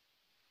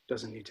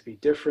 Doesn't need to be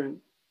different.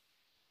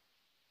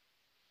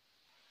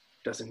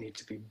 Doesn't need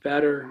to be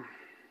better.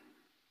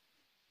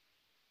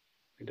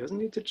 It doesn't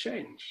need to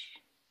change.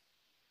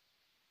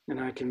 And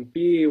I can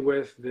be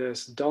with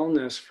this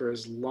dullness for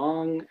as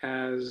long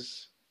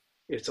as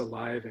it's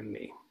alive in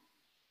me.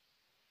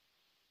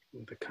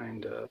 The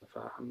kind of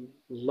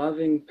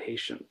loving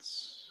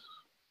patience.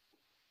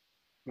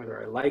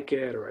 Whether I like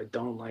it or I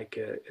don't like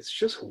it, it's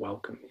just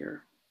welcome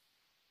here.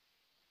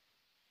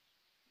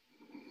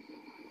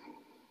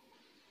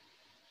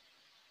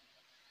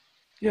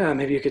 Yeah,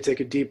 maybe you could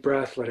take a deep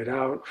breath, let it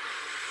out.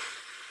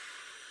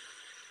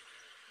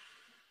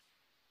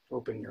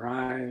 Open your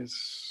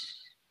eyes.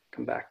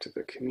 Come back to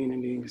the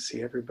community,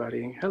 see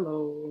everybody.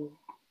 Hello.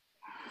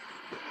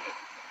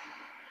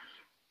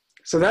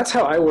 So that's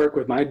how I work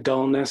with my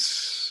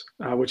dullness,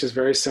 which is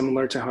very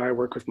similar to how I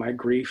work with my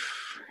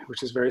grief,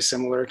 which is very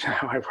similar to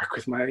how I work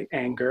with my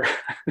anger.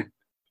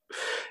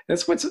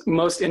 That's what's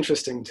most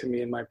interesting to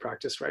me in my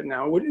practice right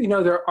now. You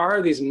know, there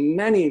are these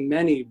many,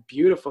 many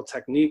beautiful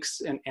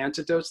techniques and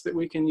antidotes that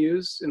we can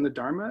use in the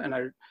Dharma, and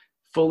I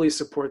fully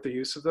support the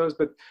use of those.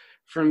 But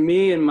for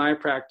me in my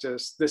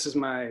practice, this is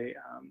my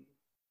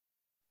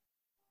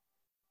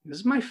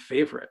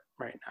favorite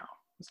right now.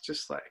 It's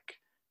just like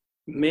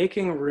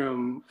making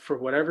room for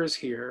whatever's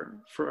here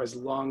for as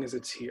long as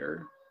it's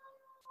here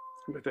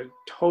with a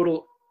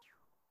total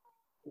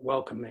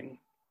welcoming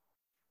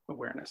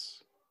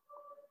awareness.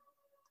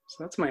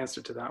 So that's my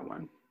answer to that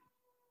one.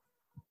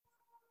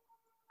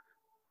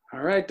 All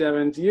right,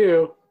 Devon, it's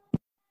you.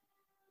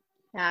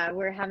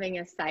 We're having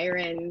a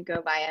siren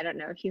go by. I don't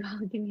know if you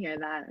all can hear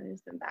that.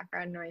 There's some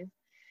background noise.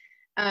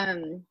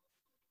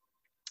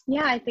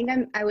 Yeah, I think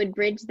I would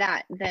bridge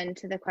that then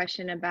to the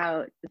question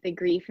about the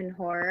grief and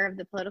horror of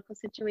the political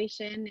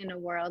situation in a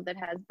world that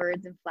has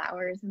birds and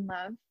flowers and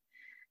love.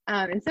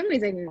 In some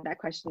ways, I think that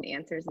question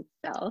answers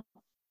itself.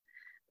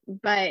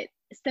 But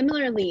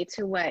similarly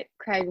to what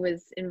Craig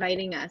was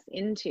inviting us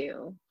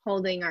into,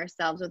 holding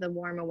ourselves with a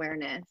warm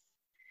awareness,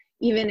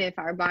 even if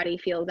our body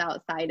feels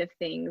outside of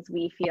things,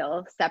 we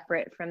feel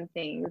separate from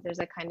things, there's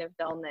a kind of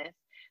dullness.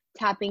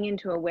 Tapping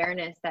into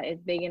awareness that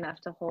is big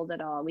enough to hold it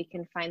all. We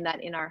can find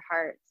that in our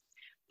hearts.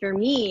 For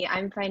me,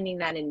 I'm finding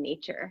that in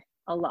nature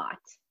a lot.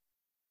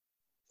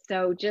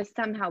 So just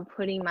somehow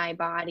putting my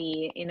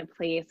body in a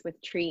place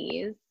with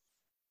trees,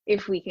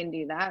 if we can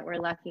do that, we're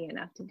lucky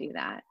enough to do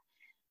that.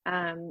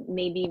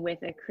 Maybe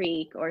with a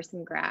creek or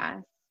some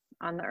grass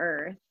on the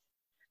earth,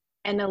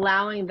 and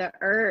allowing the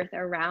earth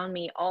around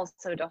me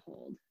also to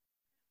hold.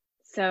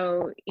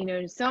 So, you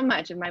know, so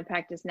much of my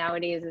practice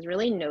nowadays is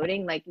really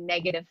noting like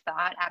negative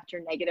thought after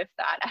negative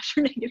thought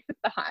after negative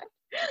thought.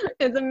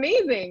 It's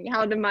amazing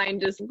how the mind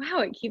just,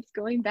 wow, it keeps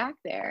going back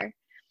there.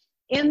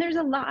 And there's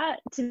a lot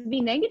to be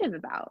negative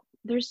about.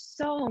 There's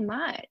so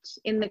much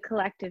in the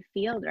collective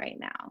field right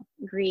now,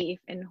 grief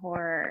and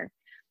horror.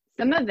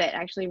 Some of it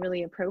actually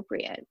really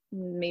appropriate.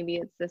 Maybe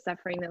it's the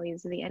suffering that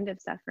leads to the end of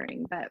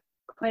suffering, but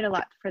quite a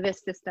lot for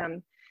this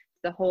system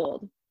to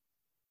hold.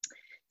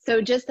 So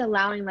just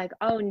allowing like,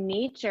 oh,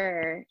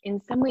 nature,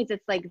 in some ways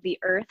it's like the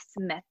earth's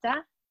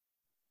metta,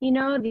 you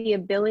know, the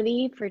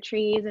ability for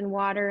trees and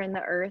water and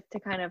the earth to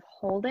kind of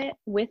hold it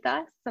with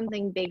us,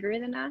 something bigger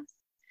than us.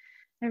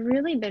 I've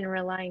really been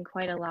relying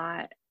quite a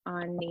lot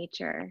on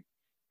nature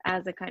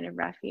as a kind of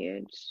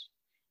refuge.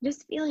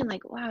 Just feeling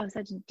like, wow,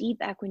 such deep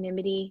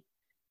equanimity,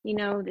 you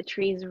know, the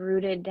trees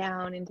rooted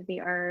down into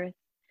the earth,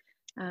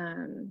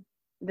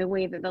 the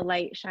way that the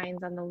light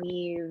shines on the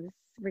leaves,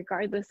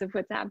 regardless of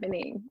what's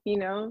happening, you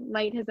know,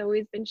 light has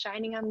always been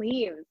shining on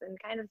leaves and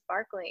kind of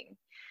sparkling,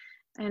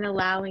 and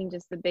allowing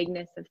just the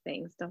bigness of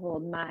things to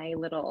hold my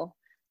little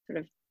sort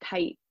of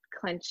tight,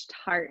 clenched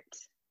heart,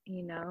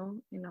 you know,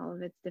 in all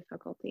of its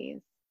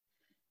difficulties.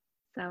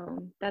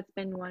 So that's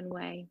been one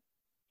way.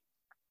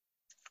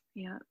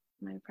 Yeah,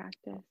 my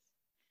practice.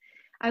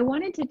 I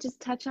wanted to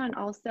just touch on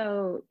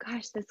also,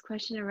 gosh, this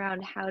question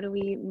around how do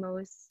we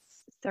most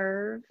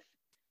serve?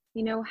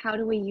 You know, how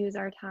do we use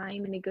our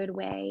time in a good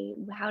way?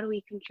 How do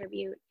we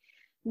contribute?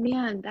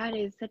 Man, that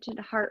is such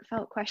a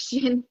heartfelt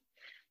question,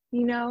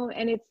 you know,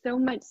 and it's so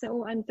much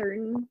so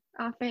uncertain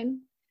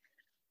often.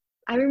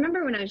 I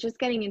remember when I was just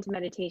getting into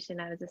meditation,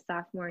 I was a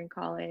sophomore in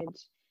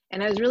college,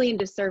 and I was really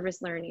into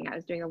service learning. I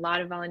was doing a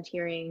lot of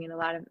volunteering and a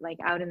lot of like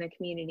out in the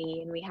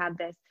community. And we had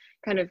this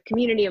kind of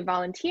community of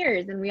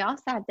volunteers, and we all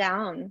sat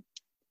down,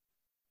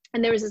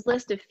 and there was this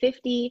list of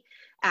 50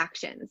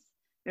 actions.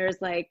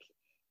 There's like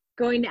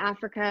going to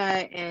Africa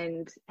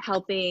and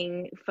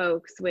helping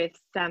folks with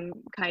some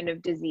kind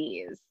of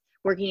disease,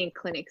 working in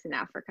clinics in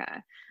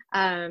Africa,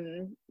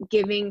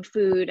 giving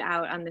food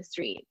out on the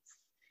streets,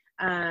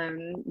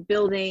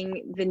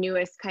 building the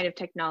newest kind of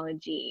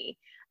technology,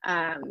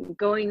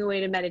 going away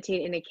to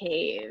meditate in a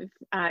cave,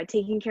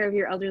 taking care of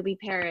your elderly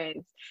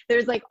parents.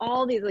 There's like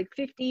all these like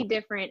 50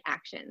 different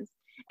actions.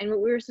 And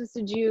what we were supposed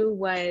to do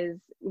was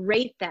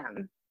rate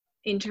them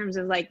in terms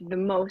of like the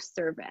most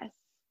service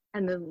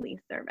and the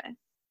least service.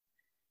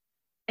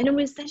 And it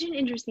was such an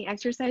interesting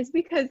exercise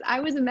because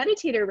I was a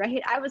meditator,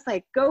 right? I was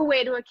like, go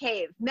away to a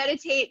cave,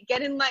 meditate,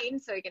 get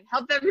enlightened so I can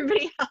help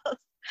everybody else.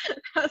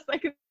 That was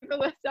like the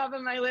list top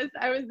of my list.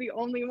 I was the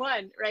only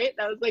one, right?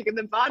 That was like at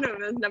the bottom,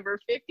 it was number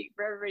 50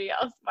 for everybody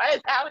else.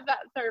 How is that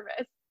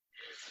service?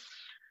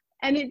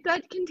 And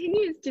that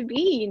continues to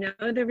be, you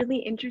know, the really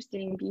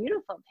interesting,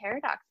 beautiful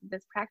paradox of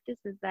this practice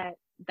is that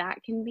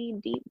can be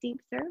deep, deep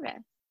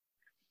service.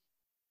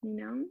 You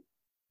know,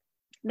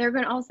 there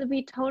can also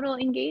be total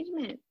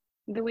engagement,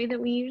 the way that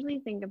we usually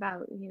think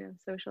about, you know,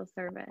 social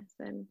service.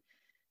 And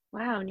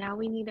wow, now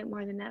we need it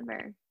more than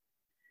ever.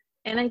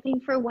 And I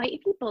think for white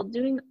people,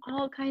 doing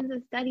all kinds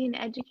of study and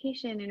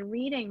education and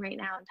reading right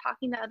now and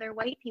talking to other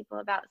white people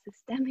about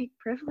systemic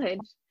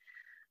privilege,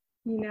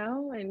 you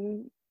know,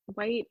 and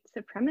white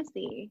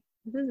supremacy,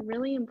 this is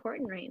really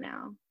important right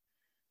now.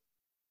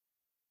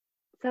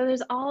 So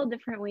there's all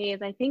different ways.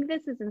 I think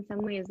this is in some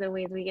ways the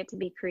ways we get to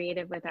be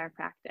creative with our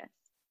practice.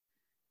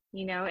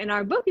 You know, and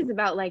our book is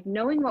about like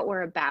knowing what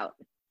we're about,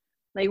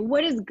 like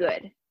what is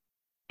good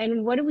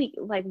and what do we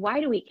like, why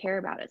do we care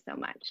about it so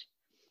much?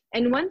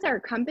 And once our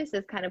compass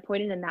is kind of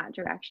pointed in that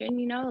direction,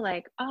 you know,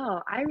 like,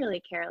 oh, I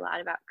really care a lot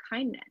about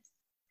kindness.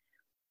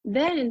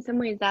 Then in some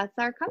ways that's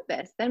our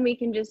compass. Then we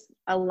can just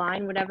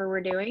align whatever we're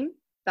doing,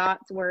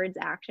 thoughts, words,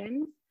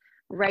 actions,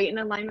 right in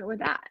alignment with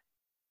that.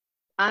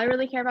 I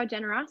really care about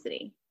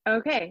generosity.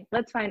 Okay,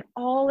 let's find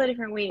all the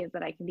different ways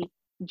that I can be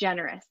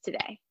generous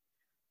today.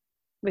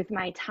 With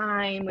my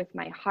time, with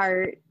my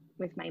heart,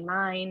 with my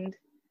mind,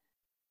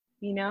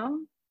 you know?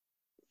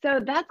 So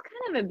that's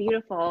kind of a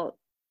beautiful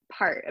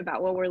part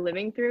about what we're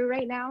living through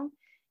right now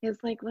is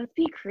like, let's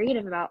be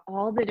creative about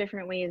all the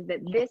different ways that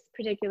this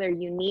particular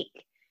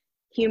unique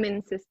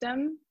human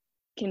system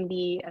can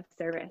be of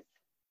service,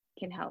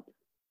 can help.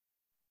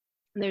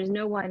 And there's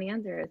no one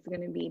answer. It's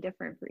going to be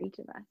different for each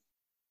of us.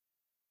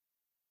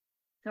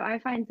 So I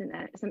find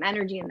some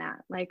energy in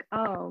that, like,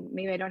 oh,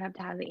 maybe I don't have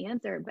to have the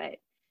answer, but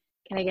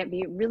can I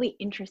be really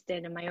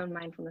interested in my own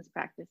mindfulness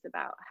practice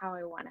about how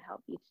I want to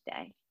help each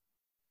day?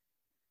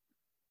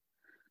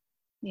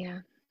 Yeah,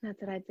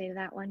 that's what I'd say to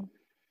that one.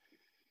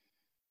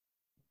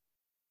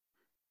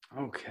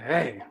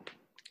 Okay.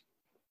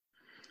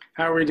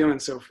 How are we doing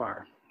so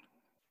far?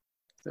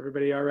 Is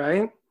everybody all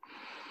right?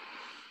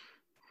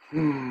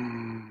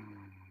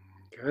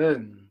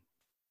 Good.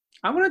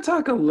 I want to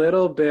talk a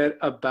little bit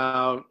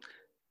about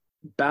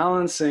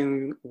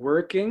balancing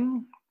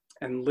working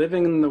and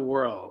living in the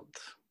world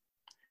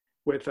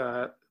with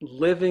a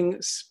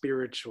living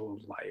spiritual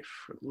life,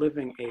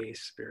 living a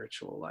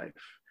spiritual life.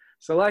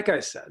 So like I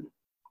said,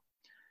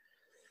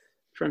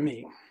 for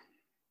me,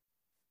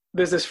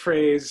 there's this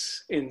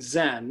phrase in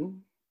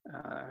Zen,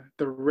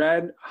 the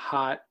red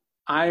hot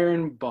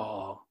iron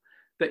ball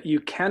that you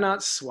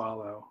cannot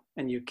swallow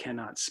and you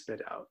cannot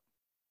spit out.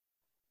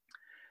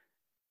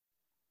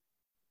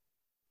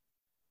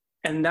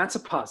 And that's a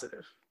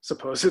positive,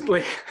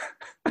 supposedly.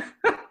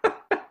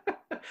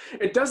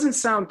 It doesn't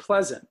sound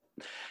pleasant.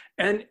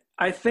 And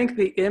I think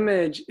the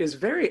image is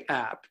very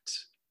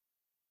apt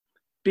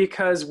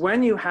because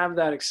when you have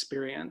that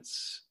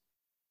experience,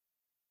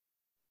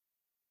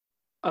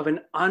 of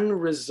an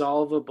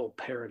unresolvable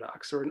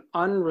paradox or an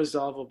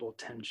unresolvable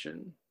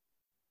tension,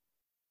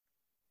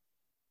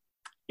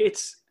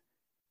 it's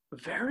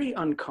very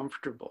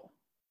uncomfortable.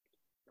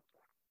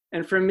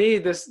 And for me,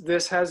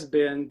 this has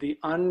been the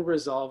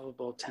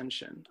unresolvable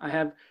tension. I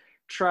have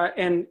tried,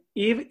 and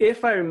even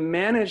if I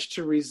manage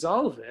to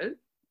resolve it,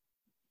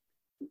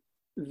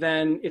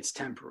 then it's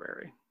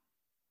temporary.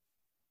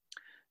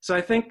 So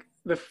I think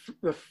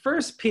the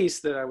first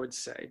piece that I would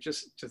say,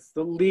 just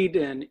the lead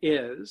in,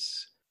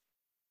 is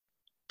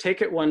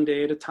take it one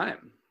day at a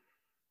time.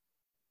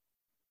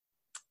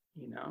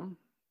 You know,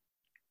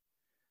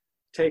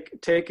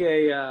 take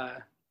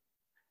a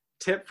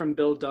tip from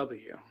Bill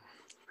W.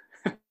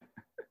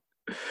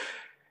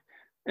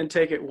 and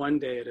take it one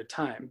day at a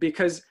time,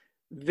 because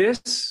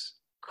this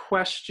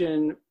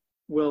question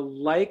will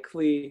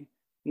likely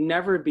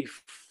never be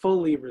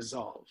fully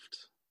resolved.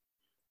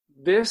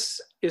 This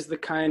is the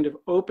kind of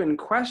open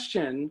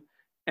question,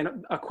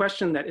 and a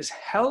question that is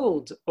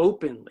held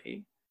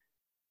openly,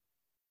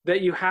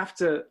 that you have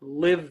to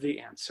live the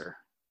answer,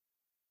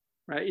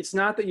 right? It's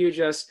not that you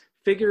just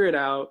figure it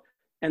out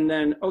and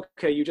then,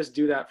 okay, you just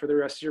do that for the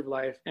rest of your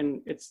life,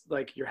 and it's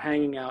like you're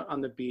hanging out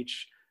on the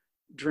beach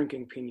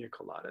drinking pina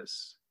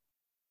coladas.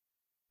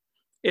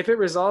 If it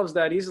resolves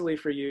that easily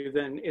for you,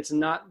 then it's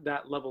not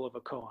that level of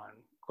a koan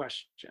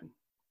question,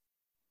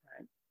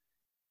 right?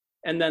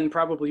 And then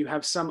probably you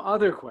have some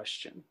other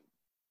question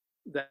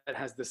that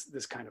has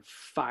this kind of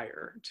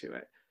fire to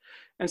it.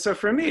 And so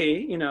for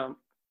me, you know,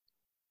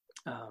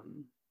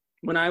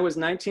 when I was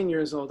 19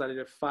 years old, I did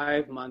a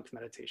 5-month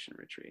meditation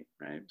retreat,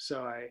 right?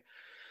 So I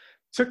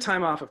took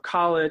time off of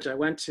college. I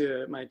went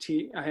to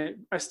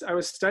I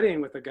was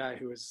studying with a guy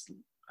who was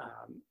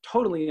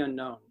totally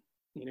unknown.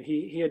 You know,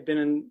 he had been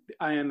in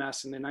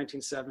IMS in the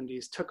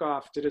 1970s, took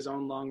off, did his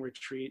own long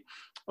retreat,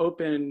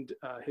 opened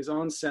his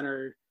own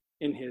center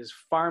in his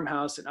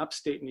farmhouse in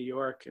upstate New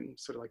York, and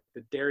sort of like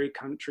the dairy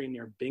country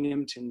near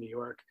Binghamton, New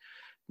York.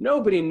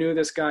 Nobody knew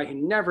this guy. He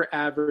never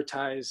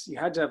advertised. You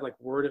had to have like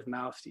word of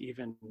mouth to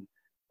even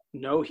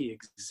know he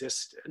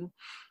existed.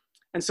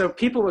 And so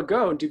people would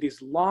go and do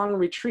these long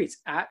retreats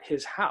at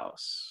his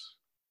house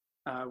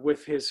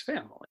with his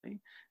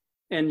family.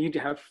 And you'd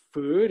have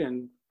food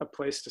and a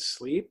place to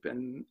sleep.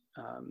 And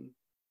I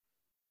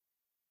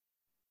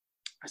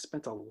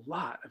spent a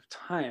lot of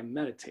time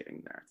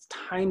meditating there. It's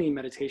a tiny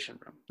meditation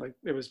room. Like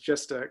it was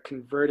just a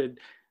converted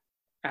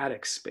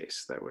attic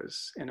space that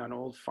was in an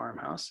old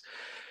farmhouse.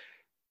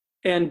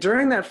 And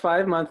during that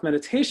 5-month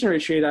meditation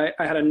retreat, I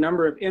had a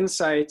number of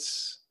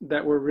insights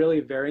that were really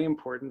very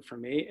important for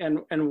me.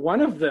 And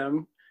one of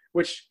them,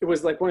 which it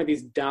was like one of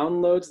these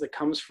downloads that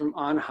comes from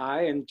on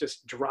high and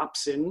just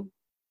drops in,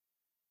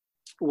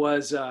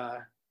 was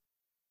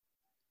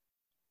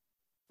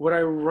what I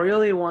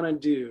really want to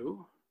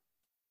do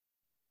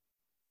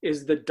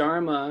is the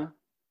Dharma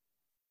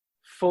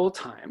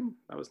full-time.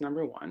 That was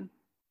number one.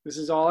 This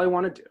is all I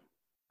want to do.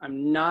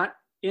 I'm not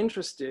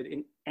interested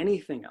in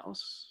anything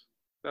else.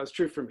 That was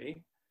true for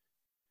me.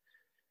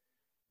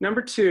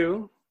 Number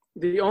two,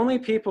 the only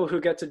people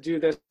who get to do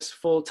this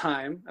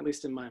full-time, at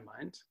least in my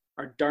mind,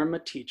 are Dharma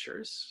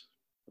teachers.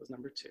 That was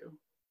number two.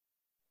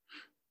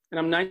 And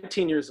I'm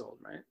 19 years old,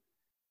 right?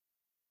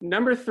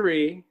 Number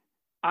three,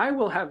 I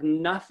will have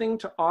nothing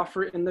to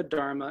offer in the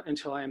Dharma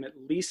until I am at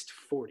least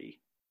 40.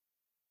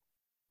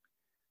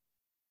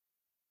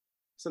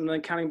 So I'm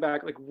then counting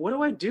back, like, what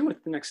do I do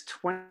with the next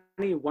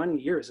 21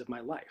 years of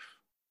my life?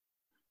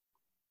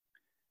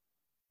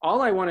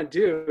 All I want to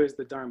do is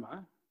the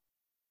Dharma.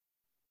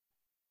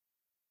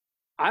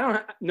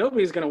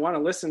 Nobody's going to want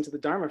to listen to the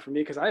Dharma from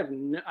me because I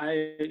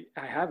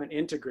haven't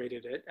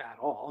integrated it at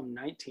all. I'm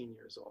 19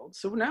 years old.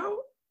 So now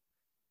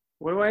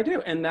what do I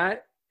do? And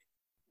that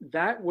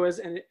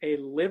was a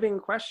living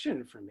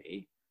question for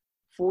me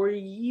for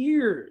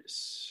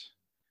years.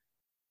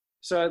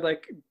 So I'd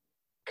like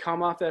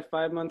come off that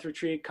 5-month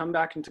retreat, come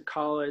back into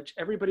college.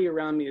 Everybody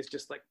around me is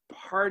just like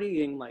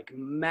partying like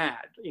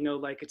mad, you know,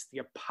 like it's the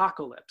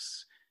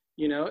apocalypse,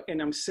 you know,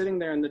 and I'm sitting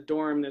there in the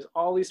dorm. There's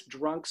all these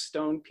drunk,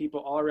 stoned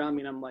people all around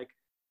me. And I'm like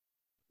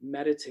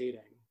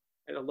meditating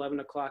at 11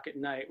 o'clock at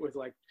night with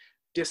like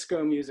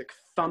disco music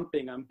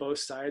thumping on both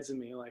sides of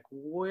me. Like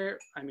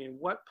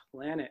what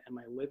planet am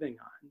I living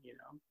on, you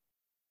know?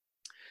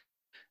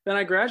 Then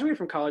I graduate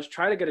from college,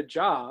 try to get a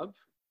job,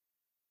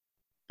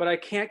 but I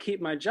can't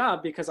keep my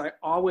job because I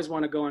always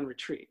want to go on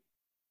retreat.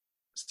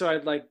 So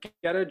I'd like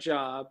get a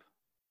job,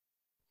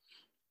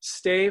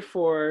 stay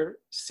for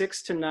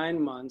 6 to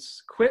 9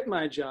 months, quit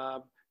my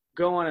job,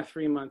 go on a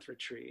 3-month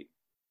retreat,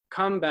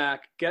 come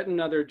back, get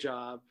another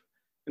job.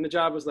 And the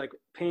job was like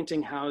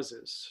painting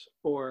houses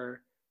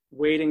or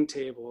waiting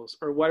tables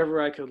or whatever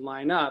I could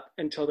line up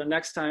until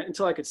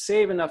I could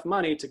save enough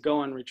money to go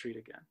on retreat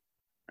again,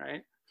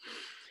 right?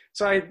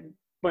 So I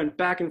went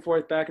back and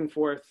forth.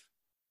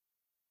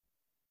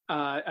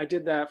 I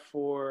did that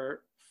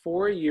for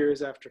 4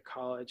 years after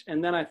college.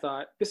 And then I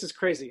thought, this is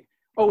crazy.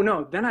 Oh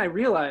no, then I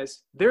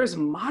realized there's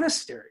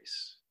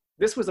monasteries.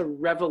 This was a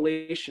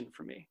revelation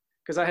for me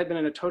because I had been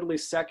in a totally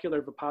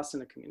secular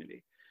Vipassana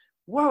community.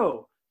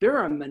 whoa, there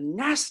are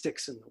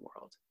monastics in the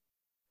world.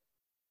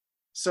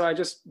 So I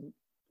just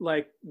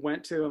like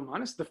went to a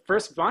monastery. The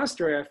first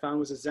monastery I found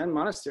was a Zen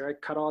monastery. I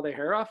cut all the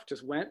hair off,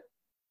 just went,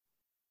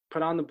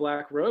 put on the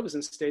black robes,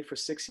 and stayed for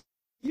 6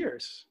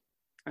 years.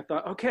 I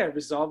thought, okay, I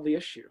resolved the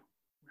issue,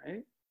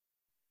 right?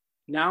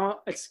 Now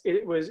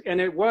it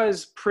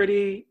was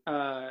pretty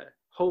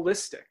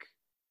holistic.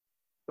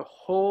 The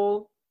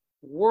whole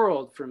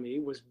world for me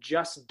was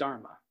just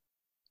dharma.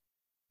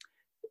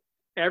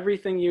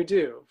 Everything you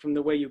do, from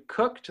the way you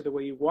cook to the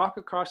way you walk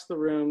across the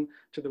room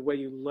to the way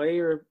you lay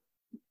your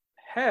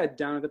head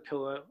down on the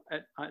pillow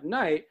at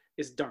night,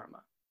 is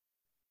dharma.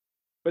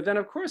 But then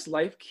of course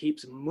life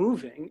keeps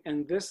moving,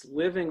 and this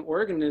living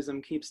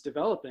organism keeps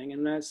developing,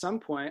 and then at some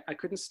point I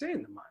couldn't stay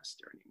in the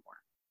monastery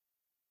anymore.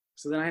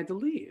 So then I had to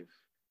leave.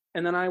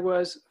 And then I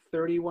was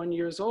 31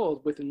 years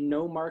old with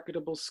no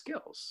marketable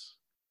skills.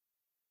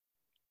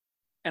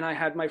 And I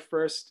had my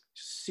first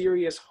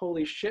serious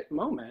holy shit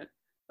moment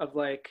of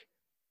like,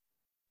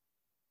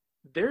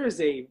 there is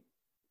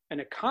an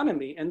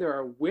economy, and there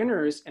are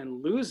winners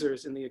and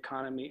losers in the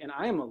economy, and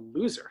I am a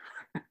loser.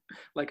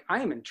 Like,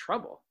 I am in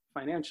trouble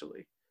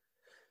financially.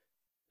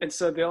 And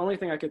so the only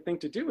thing I could think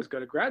to do was go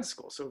to grad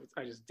school. So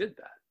I just did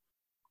that.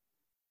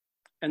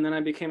 And then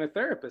I became a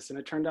therapist, and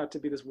it turned out to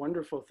be this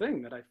wonderful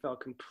thing that I fell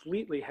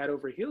completely head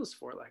over heels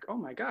for. Like, oh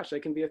my gosh, I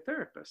can be a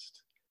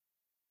therapist.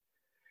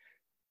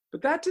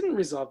 But that didn't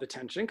resolve the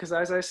tension, because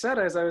as I said,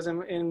 as I was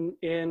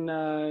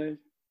in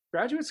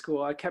graduate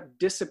school, I kept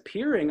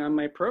disappearing on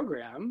my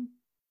program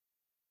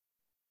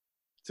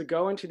to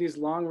go into these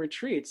long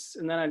retreats.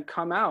 And then I'd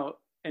come out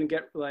and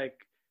get like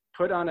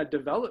put on a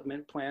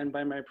development plan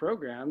by my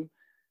program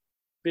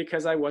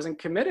because I wasn't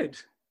committed,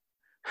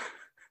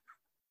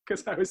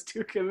 because I was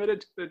too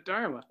committed to the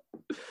Dharma.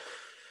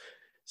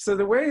 So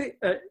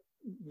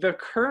the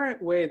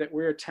current way that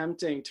we're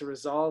attempting to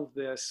resolve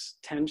this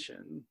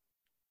tension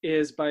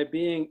is by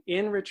being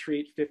in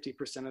retreat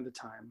 50% of the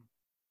time,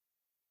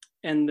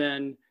 and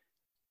then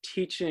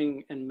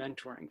teaching and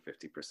mentoring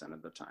 50%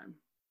 of the time.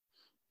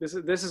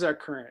 This is our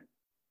current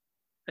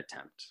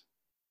attempt.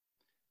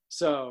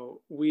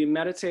 So we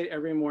meditate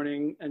every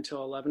morning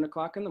until 11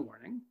 o'clock in the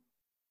morning.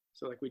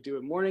 So like we do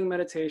a morning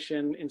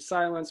meditation in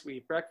silence, we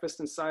eat breakfast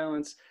in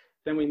silence,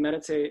 then we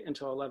meditate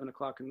until 11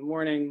 o'clock in the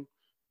morning.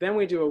 Then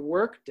we do a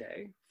work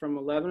day from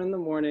 11 in the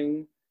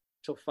morning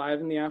till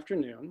 5 in the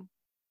afternoon,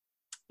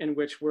 in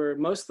which we're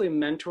mostly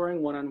mentoring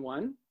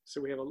one-on-one.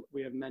 So we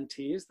have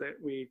mentees that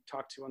we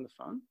talk to on the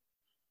phone.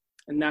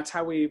 And that's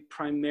how we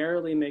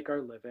primarily make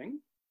our living.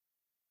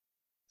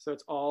 So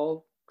it's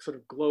all sort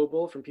of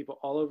global, from people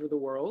all over the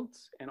world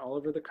and all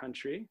over the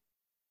country,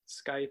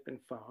 Skype and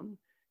phone.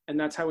 And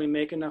that's how we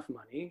make enough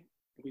money.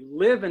 We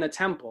live in a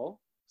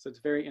temple, so it's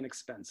very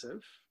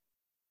inexpensive,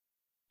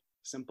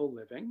 simple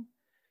living.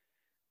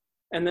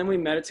 And then we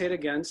meditate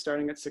again,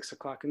 starting at 6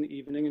 o'clock in the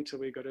evening until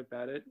we go to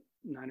bed at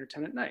 9 or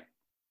 10 at night.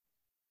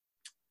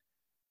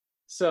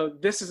 So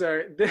this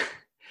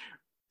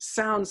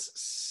sounds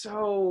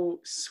so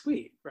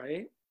sweet,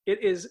 right?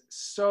 It is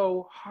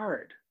so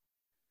hard.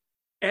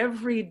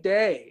 Every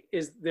day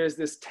there's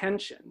this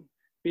tension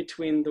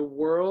between the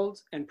world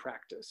and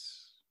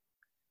practice.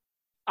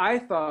 I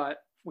thought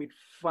we'd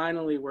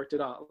finally worked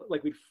it out,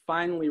 like we'd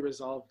finally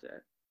resolved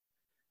it.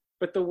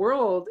 But the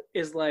world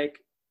is like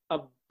a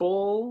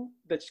bowl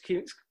that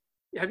keeps,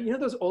 you know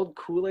those old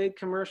Kool-Aid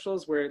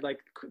commercials where like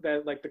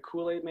the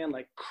Kool-Aid man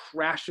like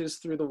crashes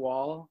through the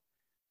wall?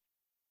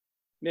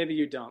 Maybe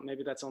you don't.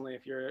 Maybe that's only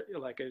if you're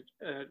like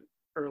a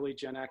early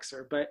Gen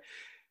Xer. But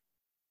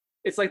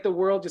it's like the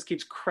world just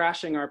keeps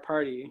crashing our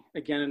party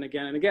again and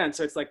again and again.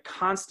 So it's like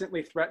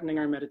constantly threatening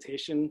our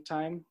meditation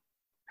time.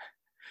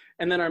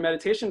 And then our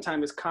meditation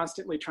time is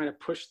constantly trying to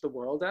push the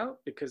world out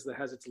because it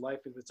has its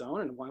life of its own,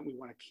 and we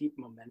want to keep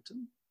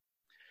momentum.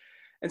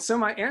 And so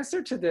my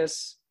answer to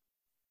this,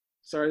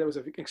 sorry, that was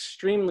an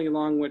extremely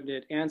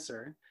long-winded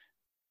answer.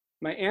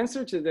 My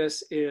answer to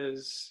this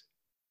is,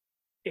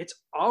 it's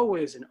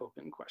always an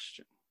open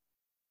question.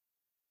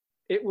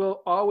 It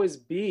will always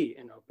be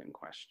an open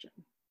question.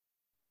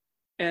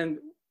 And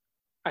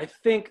I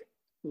think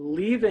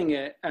leaving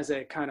it as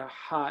a kind of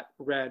hot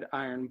red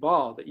iron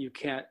ball that you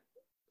can't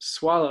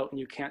swallow and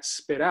you can't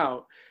spit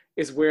out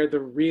is where the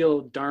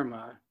real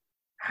Dharma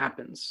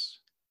happens.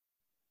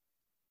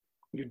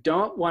 You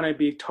don't want to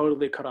be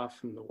totally cut off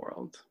from the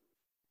world.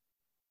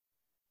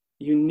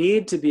 You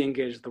need to be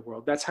engaged with the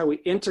world. That's how we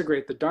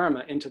integrate the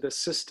Dharma into the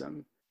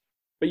system.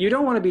 But you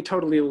don't want to be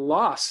totally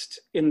lost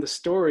in the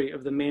story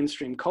of the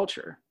mainstream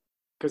culture,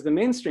 because the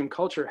mainstream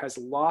culture has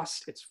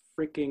lost its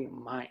freaking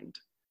mind.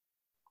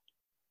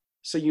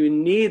 So you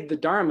need the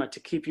Dharma to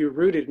keep you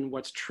rooted in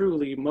what's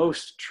truly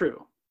most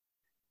true.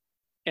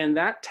 And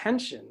that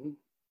tension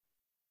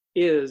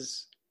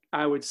is,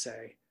 I would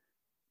say,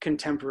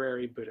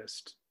 contemporary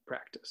Buddhist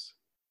practice.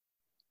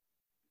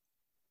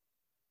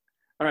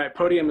 All right,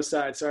 podium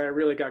aside. Sorry, I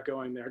really got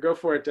going there. Go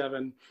for it,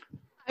 Devon.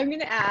 I'm going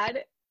to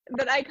add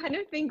that I kind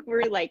of think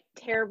we're like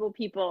terrible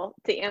people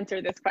to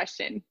answer this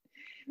question,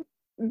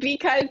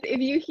 Because if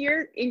you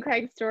hear in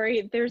Craig's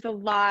story, there's a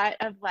lot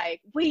of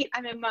like, wait,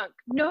 I'm a monk.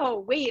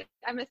 No, wait,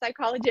 I'm a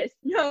psychologist.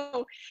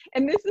 No.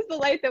 And this is the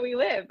life that we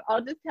live.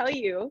 I'll just tell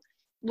you,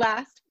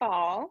 last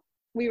fall,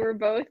 we were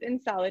both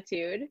in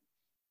solitude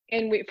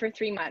and for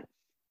 3 months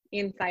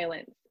in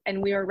silence.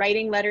 And we were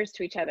writing letters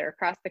to each other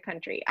across the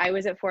country. I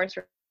was at Forest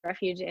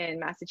Refuge in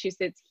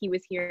Massachusetts. He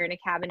was here in a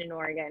cabin in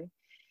Oregon.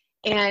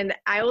 And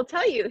I will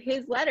tell you,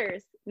 his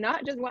letters,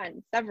 not just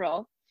one,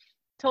 several,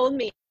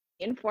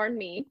 informed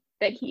me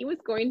that he was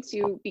going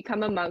to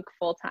become a monk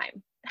full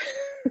time.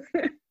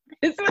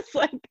 This was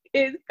like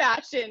his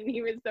passion.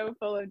 He was so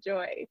full of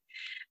joy.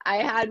 I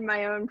had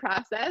my own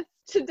process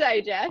to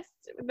digest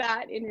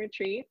that in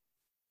retreat.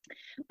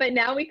 But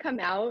now we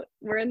come out,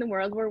 we're in the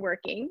world, we're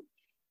working.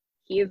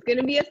 He is going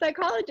to be a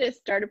psychologist,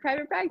 start a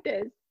private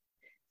practice.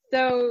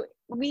 So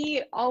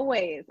we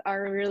always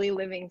are really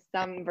living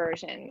some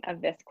version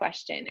of this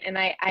question. And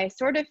I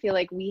sort of feel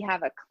like we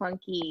have a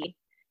clunky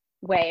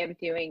way of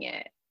doing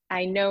it.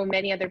 I know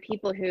many other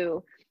people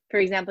who, for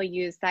example,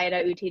 use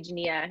Sayadaw U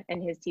Tejaniya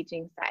and his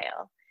teaching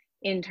style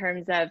in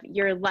terms of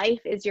your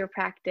life is your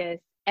practice.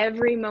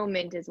 Every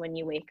moment is when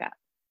you wake up.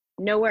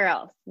 Nowhere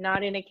else,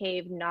 not in a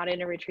cave, not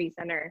in a retreat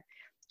center,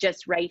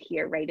 just right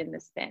here, right in the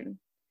spin.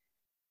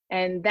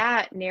 And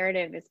that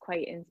narrative is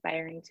quite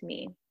inspiring to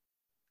me.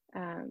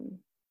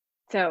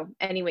 So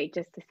anyway,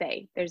 just to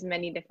say, there's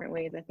many different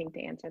ways, I think,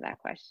 to answer that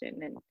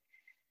question. And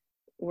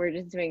we're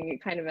just doing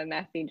kind of a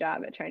messy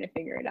job at trying to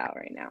figure it out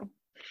right now.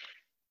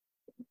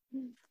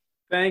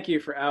 Thank you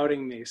for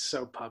outing me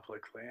so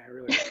publicly. I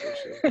really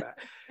appreciate that.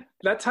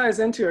 That ties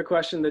into a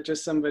question that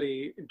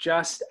somebody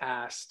just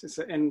asked.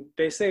 And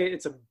they say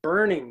it's a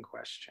burning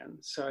question.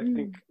 So I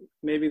think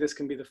maybe this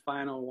can be the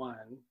final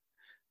one.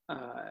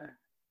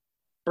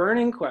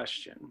 Burning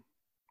question,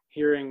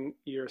 hearing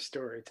your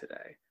story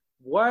today.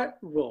 What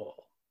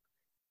role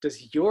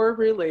does your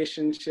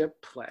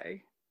relationship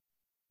play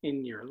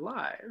in your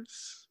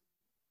lives?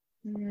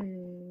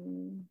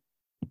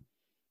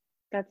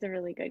 That's a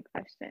really good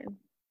question.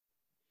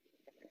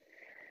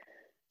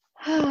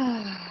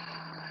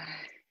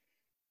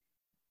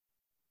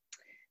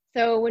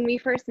 So when we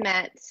first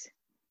met,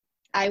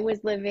 I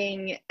was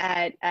living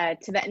at a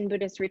Tibetan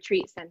Buddhist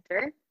retreat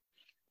center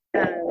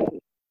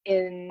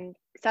in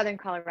southern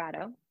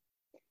Colorado,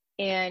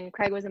 and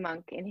Craig was a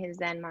monk in his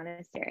Zen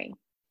monastery.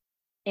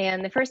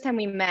 And the first time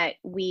we met,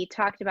 we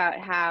talked about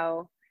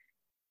how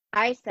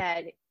I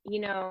said,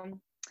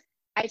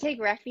 I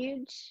take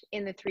refuge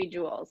in the 3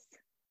 jewels.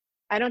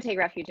 I don't take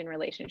refuge in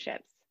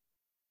relationships.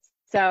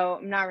 So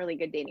I'm not really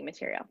good dating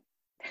material.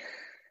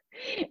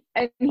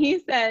 And he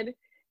said,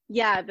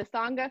 yeah, the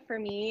Sangha for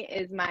me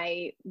is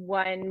my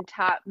one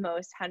top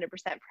most 100%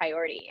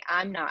 priority.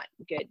 I'm not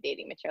good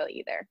dating material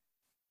either.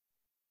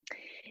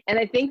 And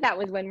I think that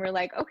was when we're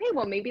like, okay,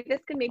 well, maybe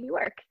this could maybe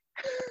work.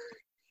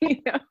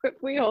 If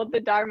we hold the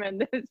dharma in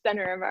the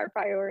center of our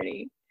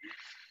priority.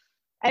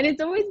 And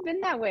it's always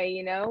been that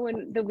way,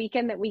 when the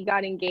weekend that we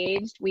got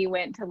engaged, we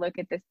went to look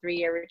at this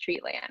 3-year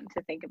retreat land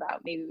to think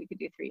about maybe we could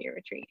do 3-year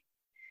retreat.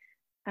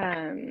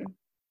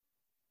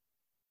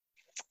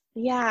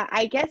 Yeah,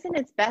 I guess in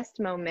its best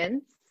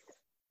moments,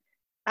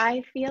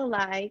 I feel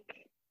like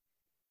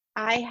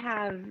I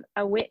have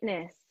a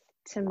witness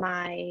to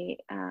my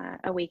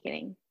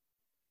awakening.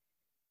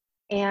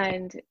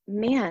 And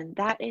man,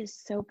 that is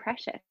so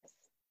precious.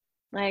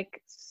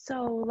 Like,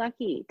 so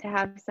lucky to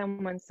have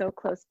someone so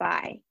close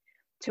by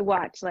to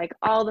watch like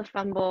all the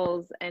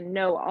fumbles and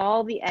know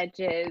all the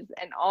edges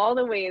and all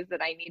the ways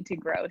that I need to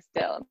grow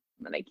still,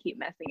 that I keep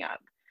messing up,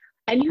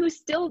 and who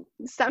still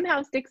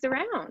somehow sticks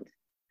around,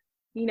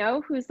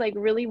 who's like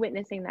really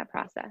witnessing that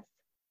process.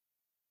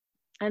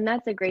 And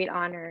that's a great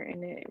honor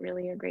and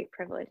really a great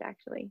privilege,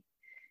 actually,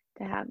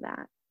 to have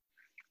that.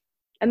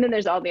 And then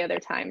there's all the other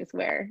times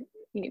where,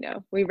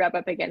 we rub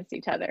up against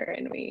each other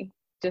and we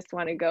just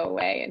want to go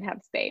away and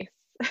have space,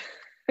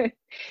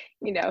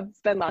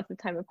 spend lots of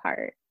time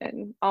apart,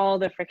 and all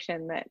the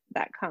friction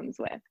that comes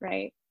with,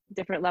 right?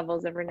 Different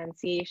levels of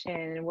renunciation,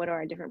 and what do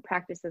our different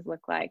practices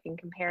look like, and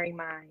comparing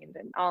mind,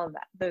 and all of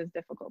that, those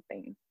difficult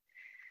things.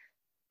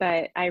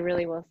 But I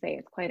really will say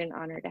it's quite an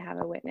honor to have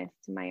a witness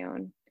to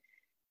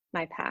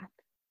my path.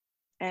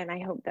 And I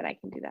hope that I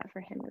can do that for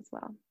him as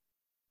well.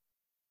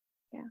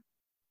 Yeah.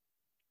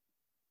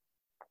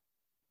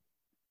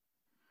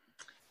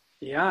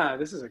 Yeah,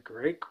 this is a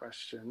great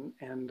question.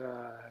 And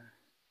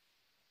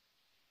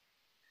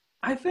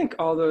I think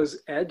all those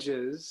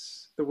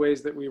edges, the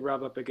ways that we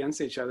rub up against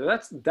each other,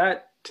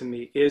 that to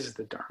me is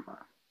the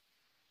Dharma.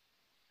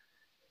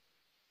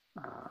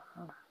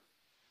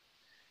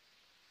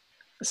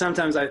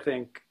 Sometimes I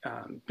think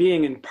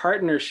being in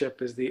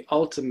partnership is the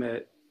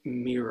ultimate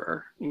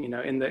mirror.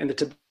 In the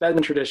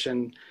Tibetan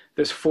tradition,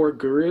 there's 4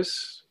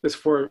 gurus. There's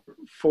four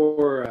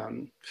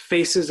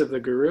faces of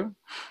the guru.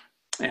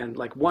 And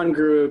like one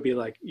guru would be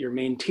like your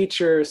main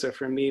teacher. So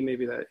for me,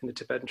 maybe that in the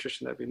Tibetan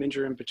tradition, that'd be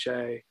Mingyur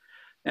Rinpoche.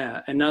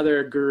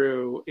 Another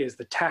guru is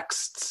the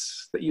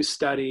texts that you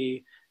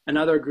study.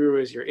 Another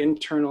guru is your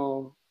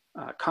internal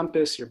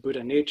compass, your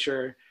Buddha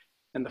nature.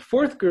 And the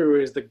fourth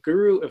guru is the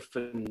guru of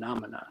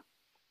phenomena,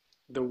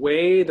 the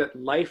way that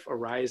life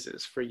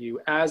arises for you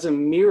as a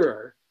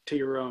mirror to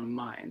your own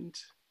mind.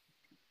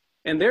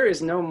 And there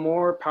is no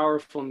more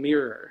powerful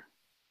mirror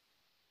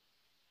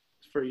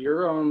for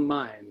your own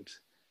mind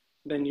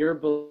than your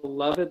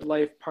beloved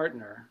life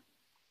partner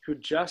who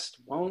just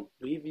won't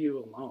leave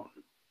you alone.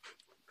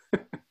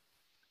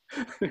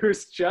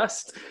 Who's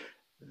just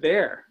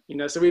there,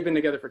 so we've been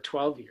together for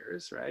 12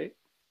 years, right?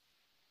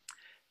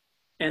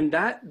 And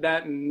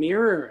that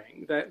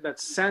mirroring, that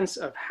sense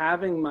of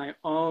having my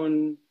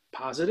own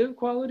positive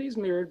qualities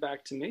mirrored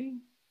back to me,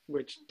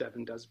 which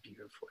Devon does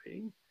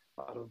beautifully.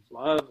 A lot of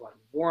love, a lot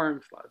of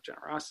warmth, a lot of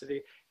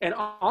generosity, and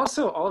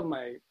also all of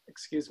my,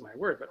 excuse my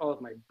word, but all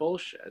of my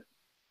bullshit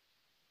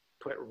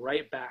put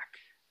right back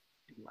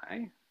in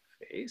my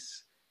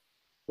face.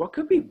 What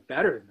could be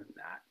better than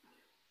that?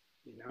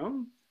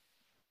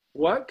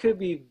 What could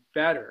be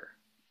better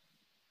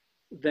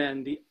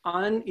than the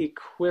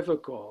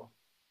unequivocal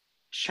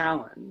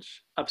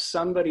challenge of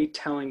somebody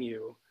telling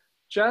you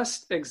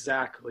just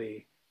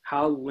exactly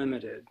how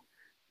limited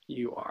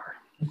you are?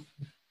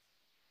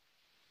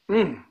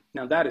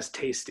 Now that is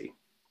tasty.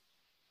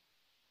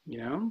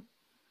 It's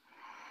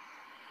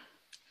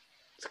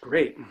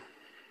great.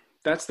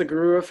 That's the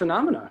guru of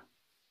phenomena.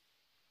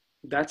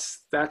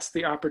 That's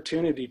the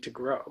opportunity to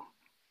grow.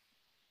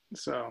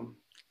 So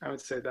I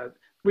would say that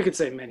we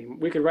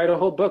could write a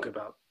whole book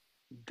about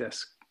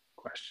this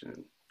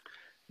question.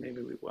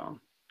 Maybe we will.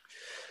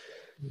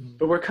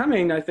 But we're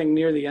coming, I think,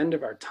 near the end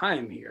of our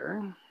time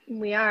here.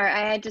 We are.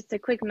 I had just a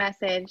quick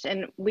message,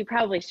 and we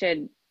probably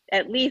should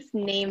at least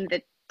name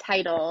the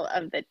title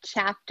of the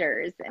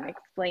chapters and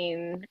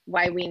explain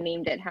why we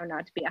named it How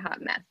Not to Be a Hot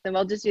Mess. And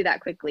we'll just do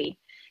that quickly.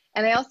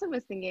 And I also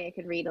was thinking I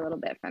could read a little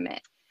bit from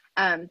it,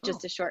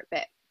 just a short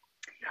bit.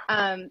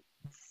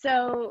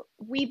 So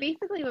we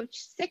basically have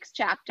 6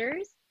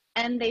 chapters,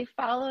 and they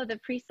follow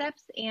the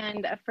precepts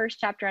and a first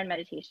chapter on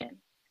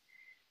meditation.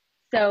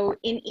 So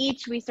in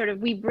each,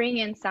 we bring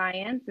in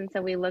science. And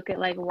so we look at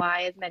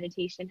why is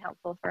meditation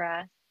helpful for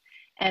us?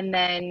 And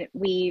then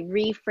we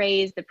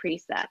rephrase the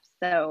precepts.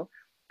 So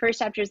first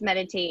chapter is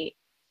meditate.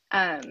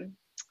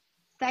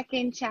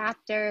 Second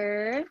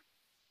chapter,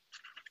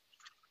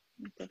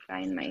 I have to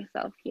find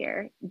myself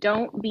here.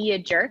 Don't be a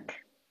jerk.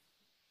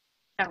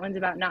 That one's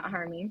about not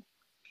harming.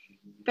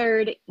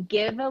 Third,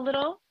 give a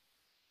little,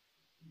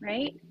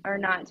 right? Or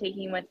not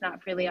taking what's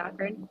not freely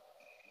offered.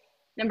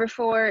 Number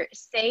 4,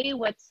 say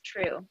what's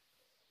true.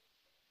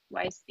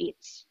 Wise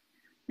speech.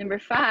 Number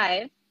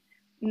 5,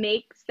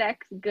 make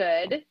sex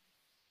good.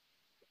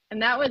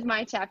 And that was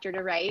my chapter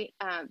to write.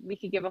 We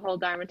could give a whole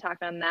Dharma talk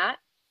on that.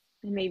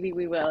 And maybe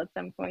we will at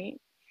some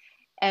point.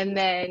 And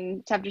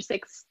then chapter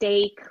 6,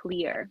 stay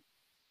clear.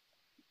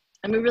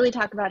 And we really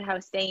talk about how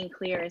staying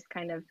clear is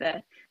kind of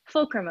the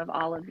fulcrum of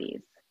all of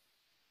these,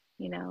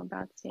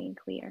 about staying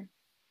clear.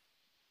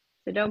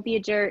 So don't be a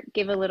jerk,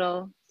 give a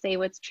little, say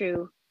what's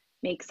true,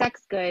 make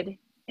sex good,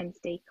 and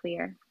stay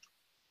clear.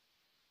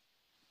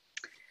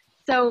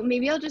 So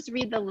maybe I'll just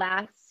read the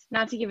last,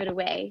 not to give it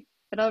away,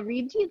 but I'll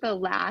read you the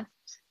last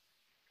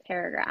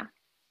paragraph.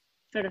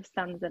 Sort of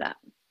sums it up.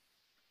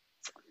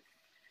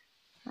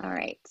 All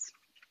right.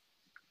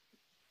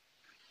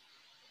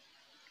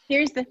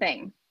 Here's the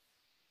thing.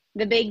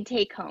 The big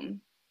take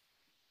home.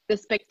 The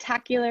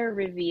spectacular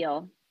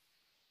reveal.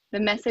 The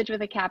message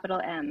with a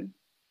capital M.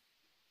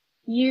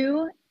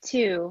 You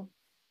too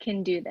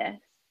can do this.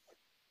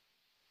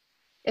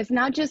 It's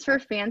not just for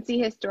fancy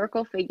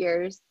historical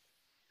figures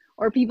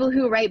or people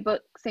who write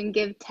books and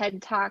give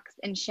TED Talks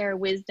and share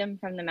wisdom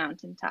from the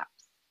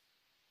mountaintops.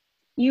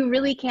 You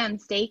really can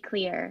stay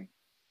clear,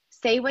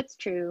 say what's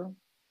true,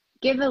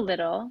 give a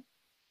little,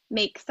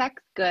 make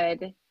sex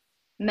good,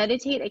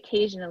 meditate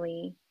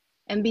occasionally,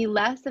 and be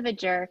less of a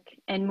jerk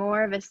and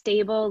more of a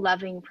stable,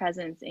 loving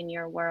presence in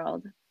your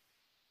world,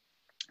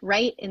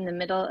 right in the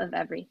middle of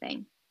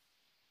everything.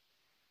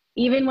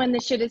 Even when the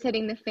shit is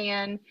hitting the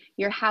fan,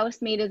 your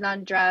housemate is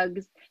on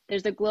drugs,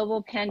 there's a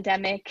global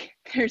pandemic,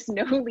 there's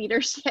no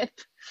leadership,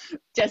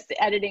 just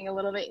editing a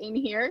little bit in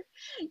here.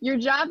 Your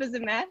job is a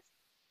mess,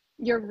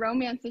 your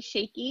romance is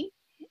shaky,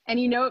 and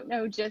you don't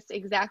know just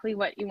exactly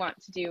what you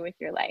want to do with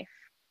your life.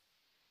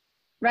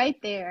 Right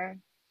there,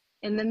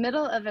 in the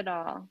middle of it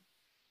all,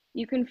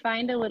 you can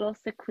find a little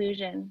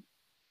seclusion,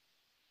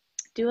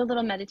 do a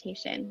little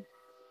meditation,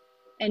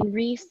 and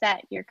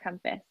reset your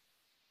compass.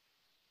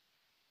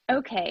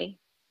 Okay,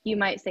 you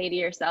might say to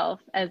yourself,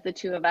 as the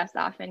two of us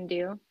often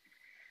do,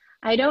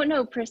 I don't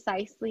know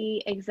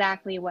precisely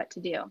exactly what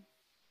to do,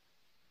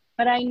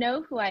 but I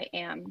know who I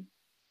am.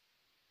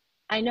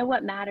 I know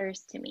what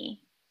matters to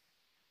me.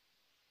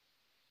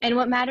 And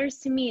what matters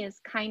to me is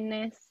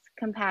kindness,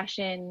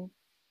 compassion,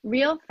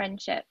 real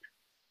friendship,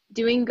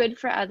 doing good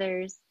for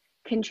others,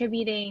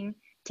 contributing,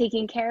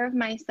 taking care of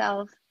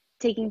myself,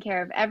 taking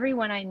care of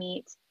everyone I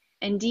meet,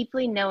 and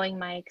deeply knowing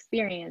my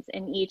experience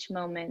in each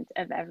moment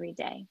of every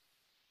day.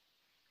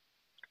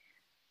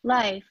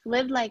 Life,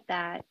 lived like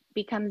that,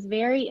 becomes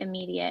very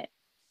immediate,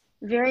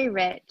 very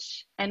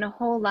rich, and a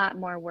whole lot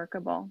more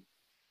workable.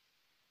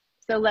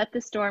 So let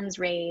the storms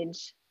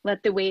rage,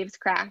 let the waves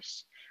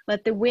crash,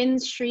 let the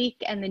winds shriek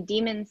and the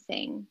demons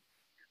sing.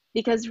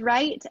 Because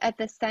right at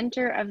the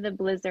center of the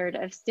blizzard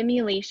of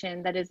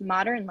stimulation that is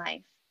modern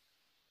life,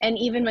 and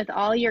even with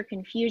all your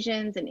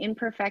confusions and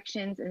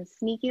imperfections and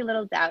sneaky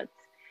little doubts,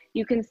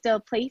 you can still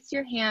place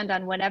your hand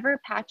on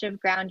whatever patch of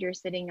ground you're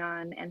sitting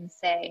on and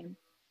say,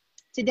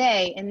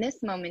 today, in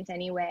this moment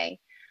anyway,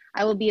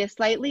 I will be a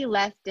slightly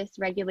less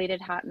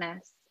dysregulated hot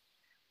mess,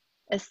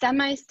 a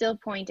semi-still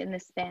point in the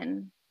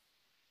spin,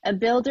 a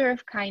builder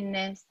of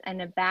kindness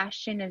and a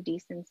bastion of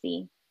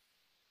decency.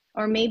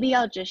 Or maybe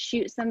I'll just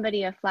shoot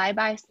somebody a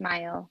flyby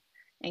smile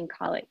and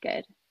call it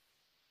good.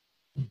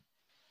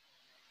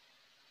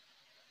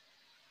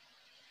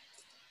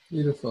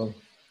 Beautiful.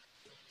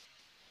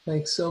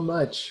 Thanks so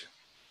much,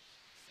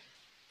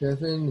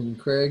 Devon and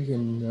Craig,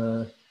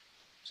 and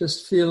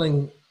just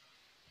feeling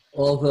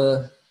all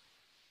the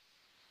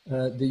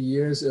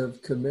years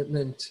of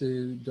commitment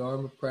to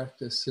Dharma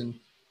practice, and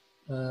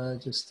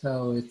just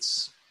how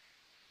it's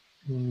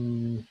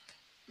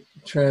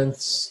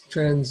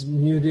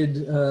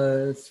transmuted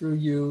through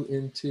you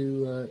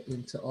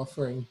into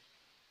offering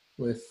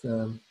with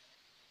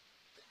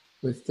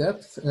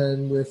depth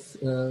and with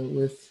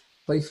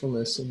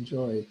playfulness and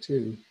joy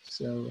too.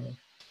 So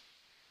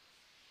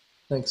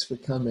thanks for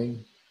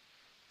coming.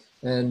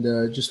 And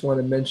just want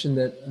to mention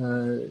that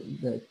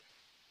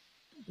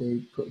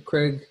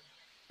Craig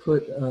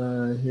put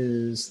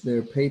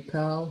their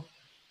PayPal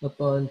up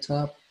on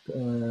top.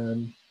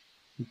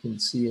 You can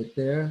see it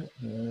there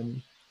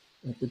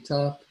at the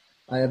top.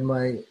 I have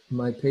my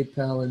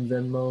PayPal and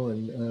Venmo,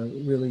 and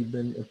really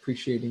been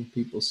appreciating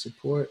people's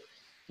support.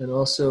 And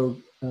also,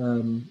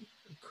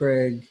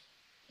 Craig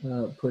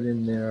put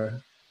in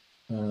their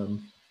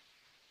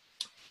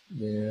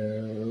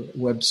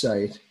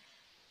website,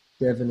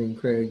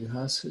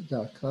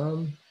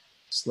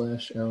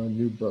 devonandcraighase.com/our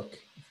new book,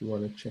 if you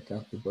want to check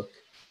out the book.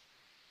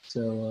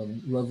 So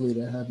lovely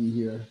to have you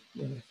here.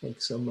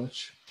 Thanks so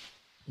much.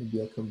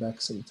 Maybe I'll come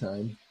back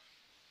sometime.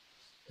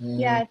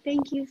 Yeah,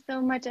 thank you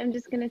so much. I'm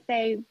just going to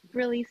say,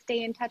 really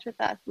stay in touch with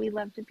us. We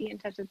love to be in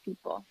touch with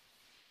people.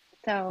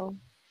 So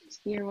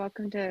you're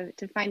welcome to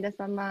find us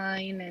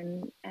online,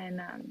 and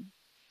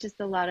just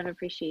a lot of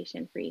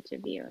appreciation for each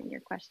of you and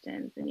your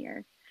questions and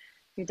your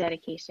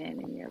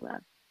dedication and your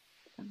love.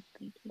 So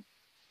thank you.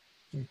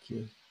 Thank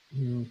you.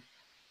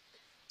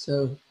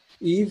 So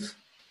Eve,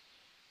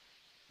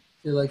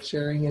 feel like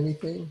sharing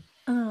anything?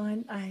 Oh,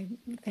 and I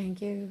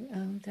thank you,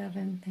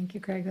 Devon. Thank you,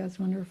 Craig. That's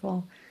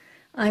wonderful.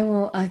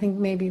 I think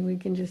maybe we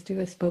can just do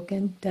a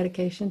spoken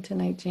dedication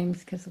tonight, James,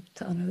 because of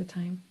another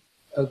time.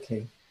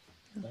 Okay.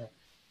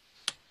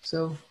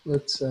 So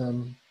let's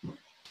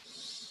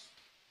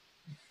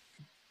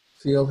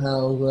feel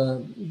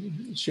how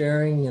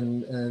sharing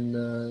and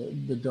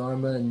the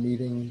Dharma and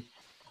meeting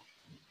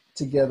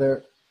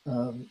together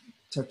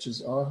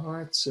touches our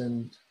hearts,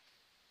 and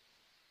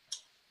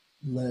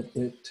let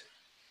it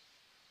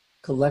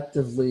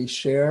collectively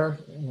share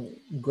a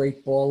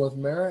great ball of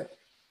merit.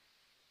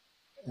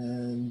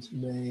 And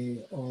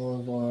may all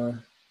of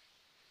our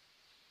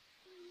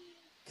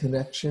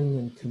connection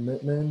and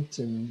commitment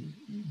and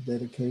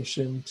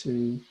dedication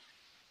to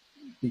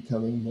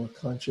becoming more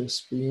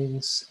conscious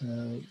beings,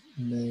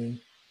 may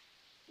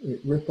it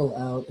ripple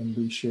out and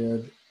be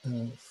shared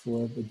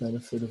for the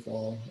benefit of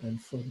all and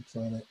for the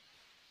planet.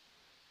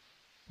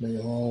 May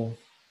all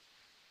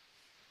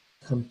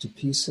come to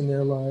peace in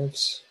their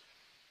lives.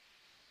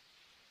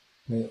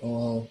 May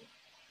all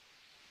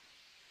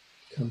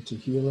come to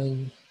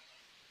healing.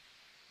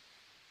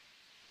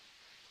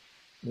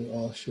 May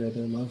all share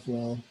their love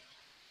well.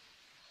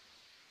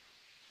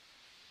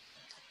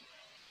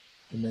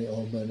 And may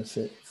all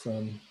benefit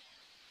from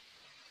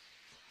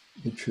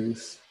the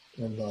truth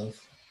and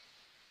love.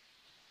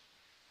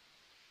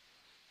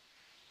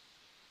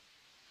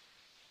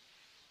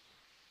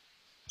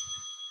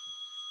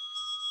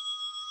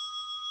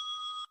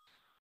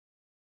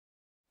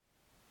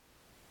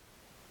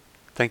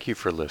 Thank you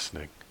for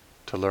listening.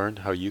 To learn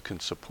how you can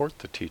support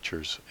the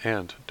teachers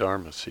and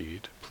Dharma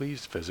Seed,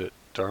 please visit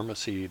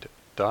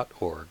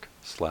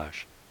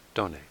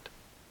dharmaseed.org/donate.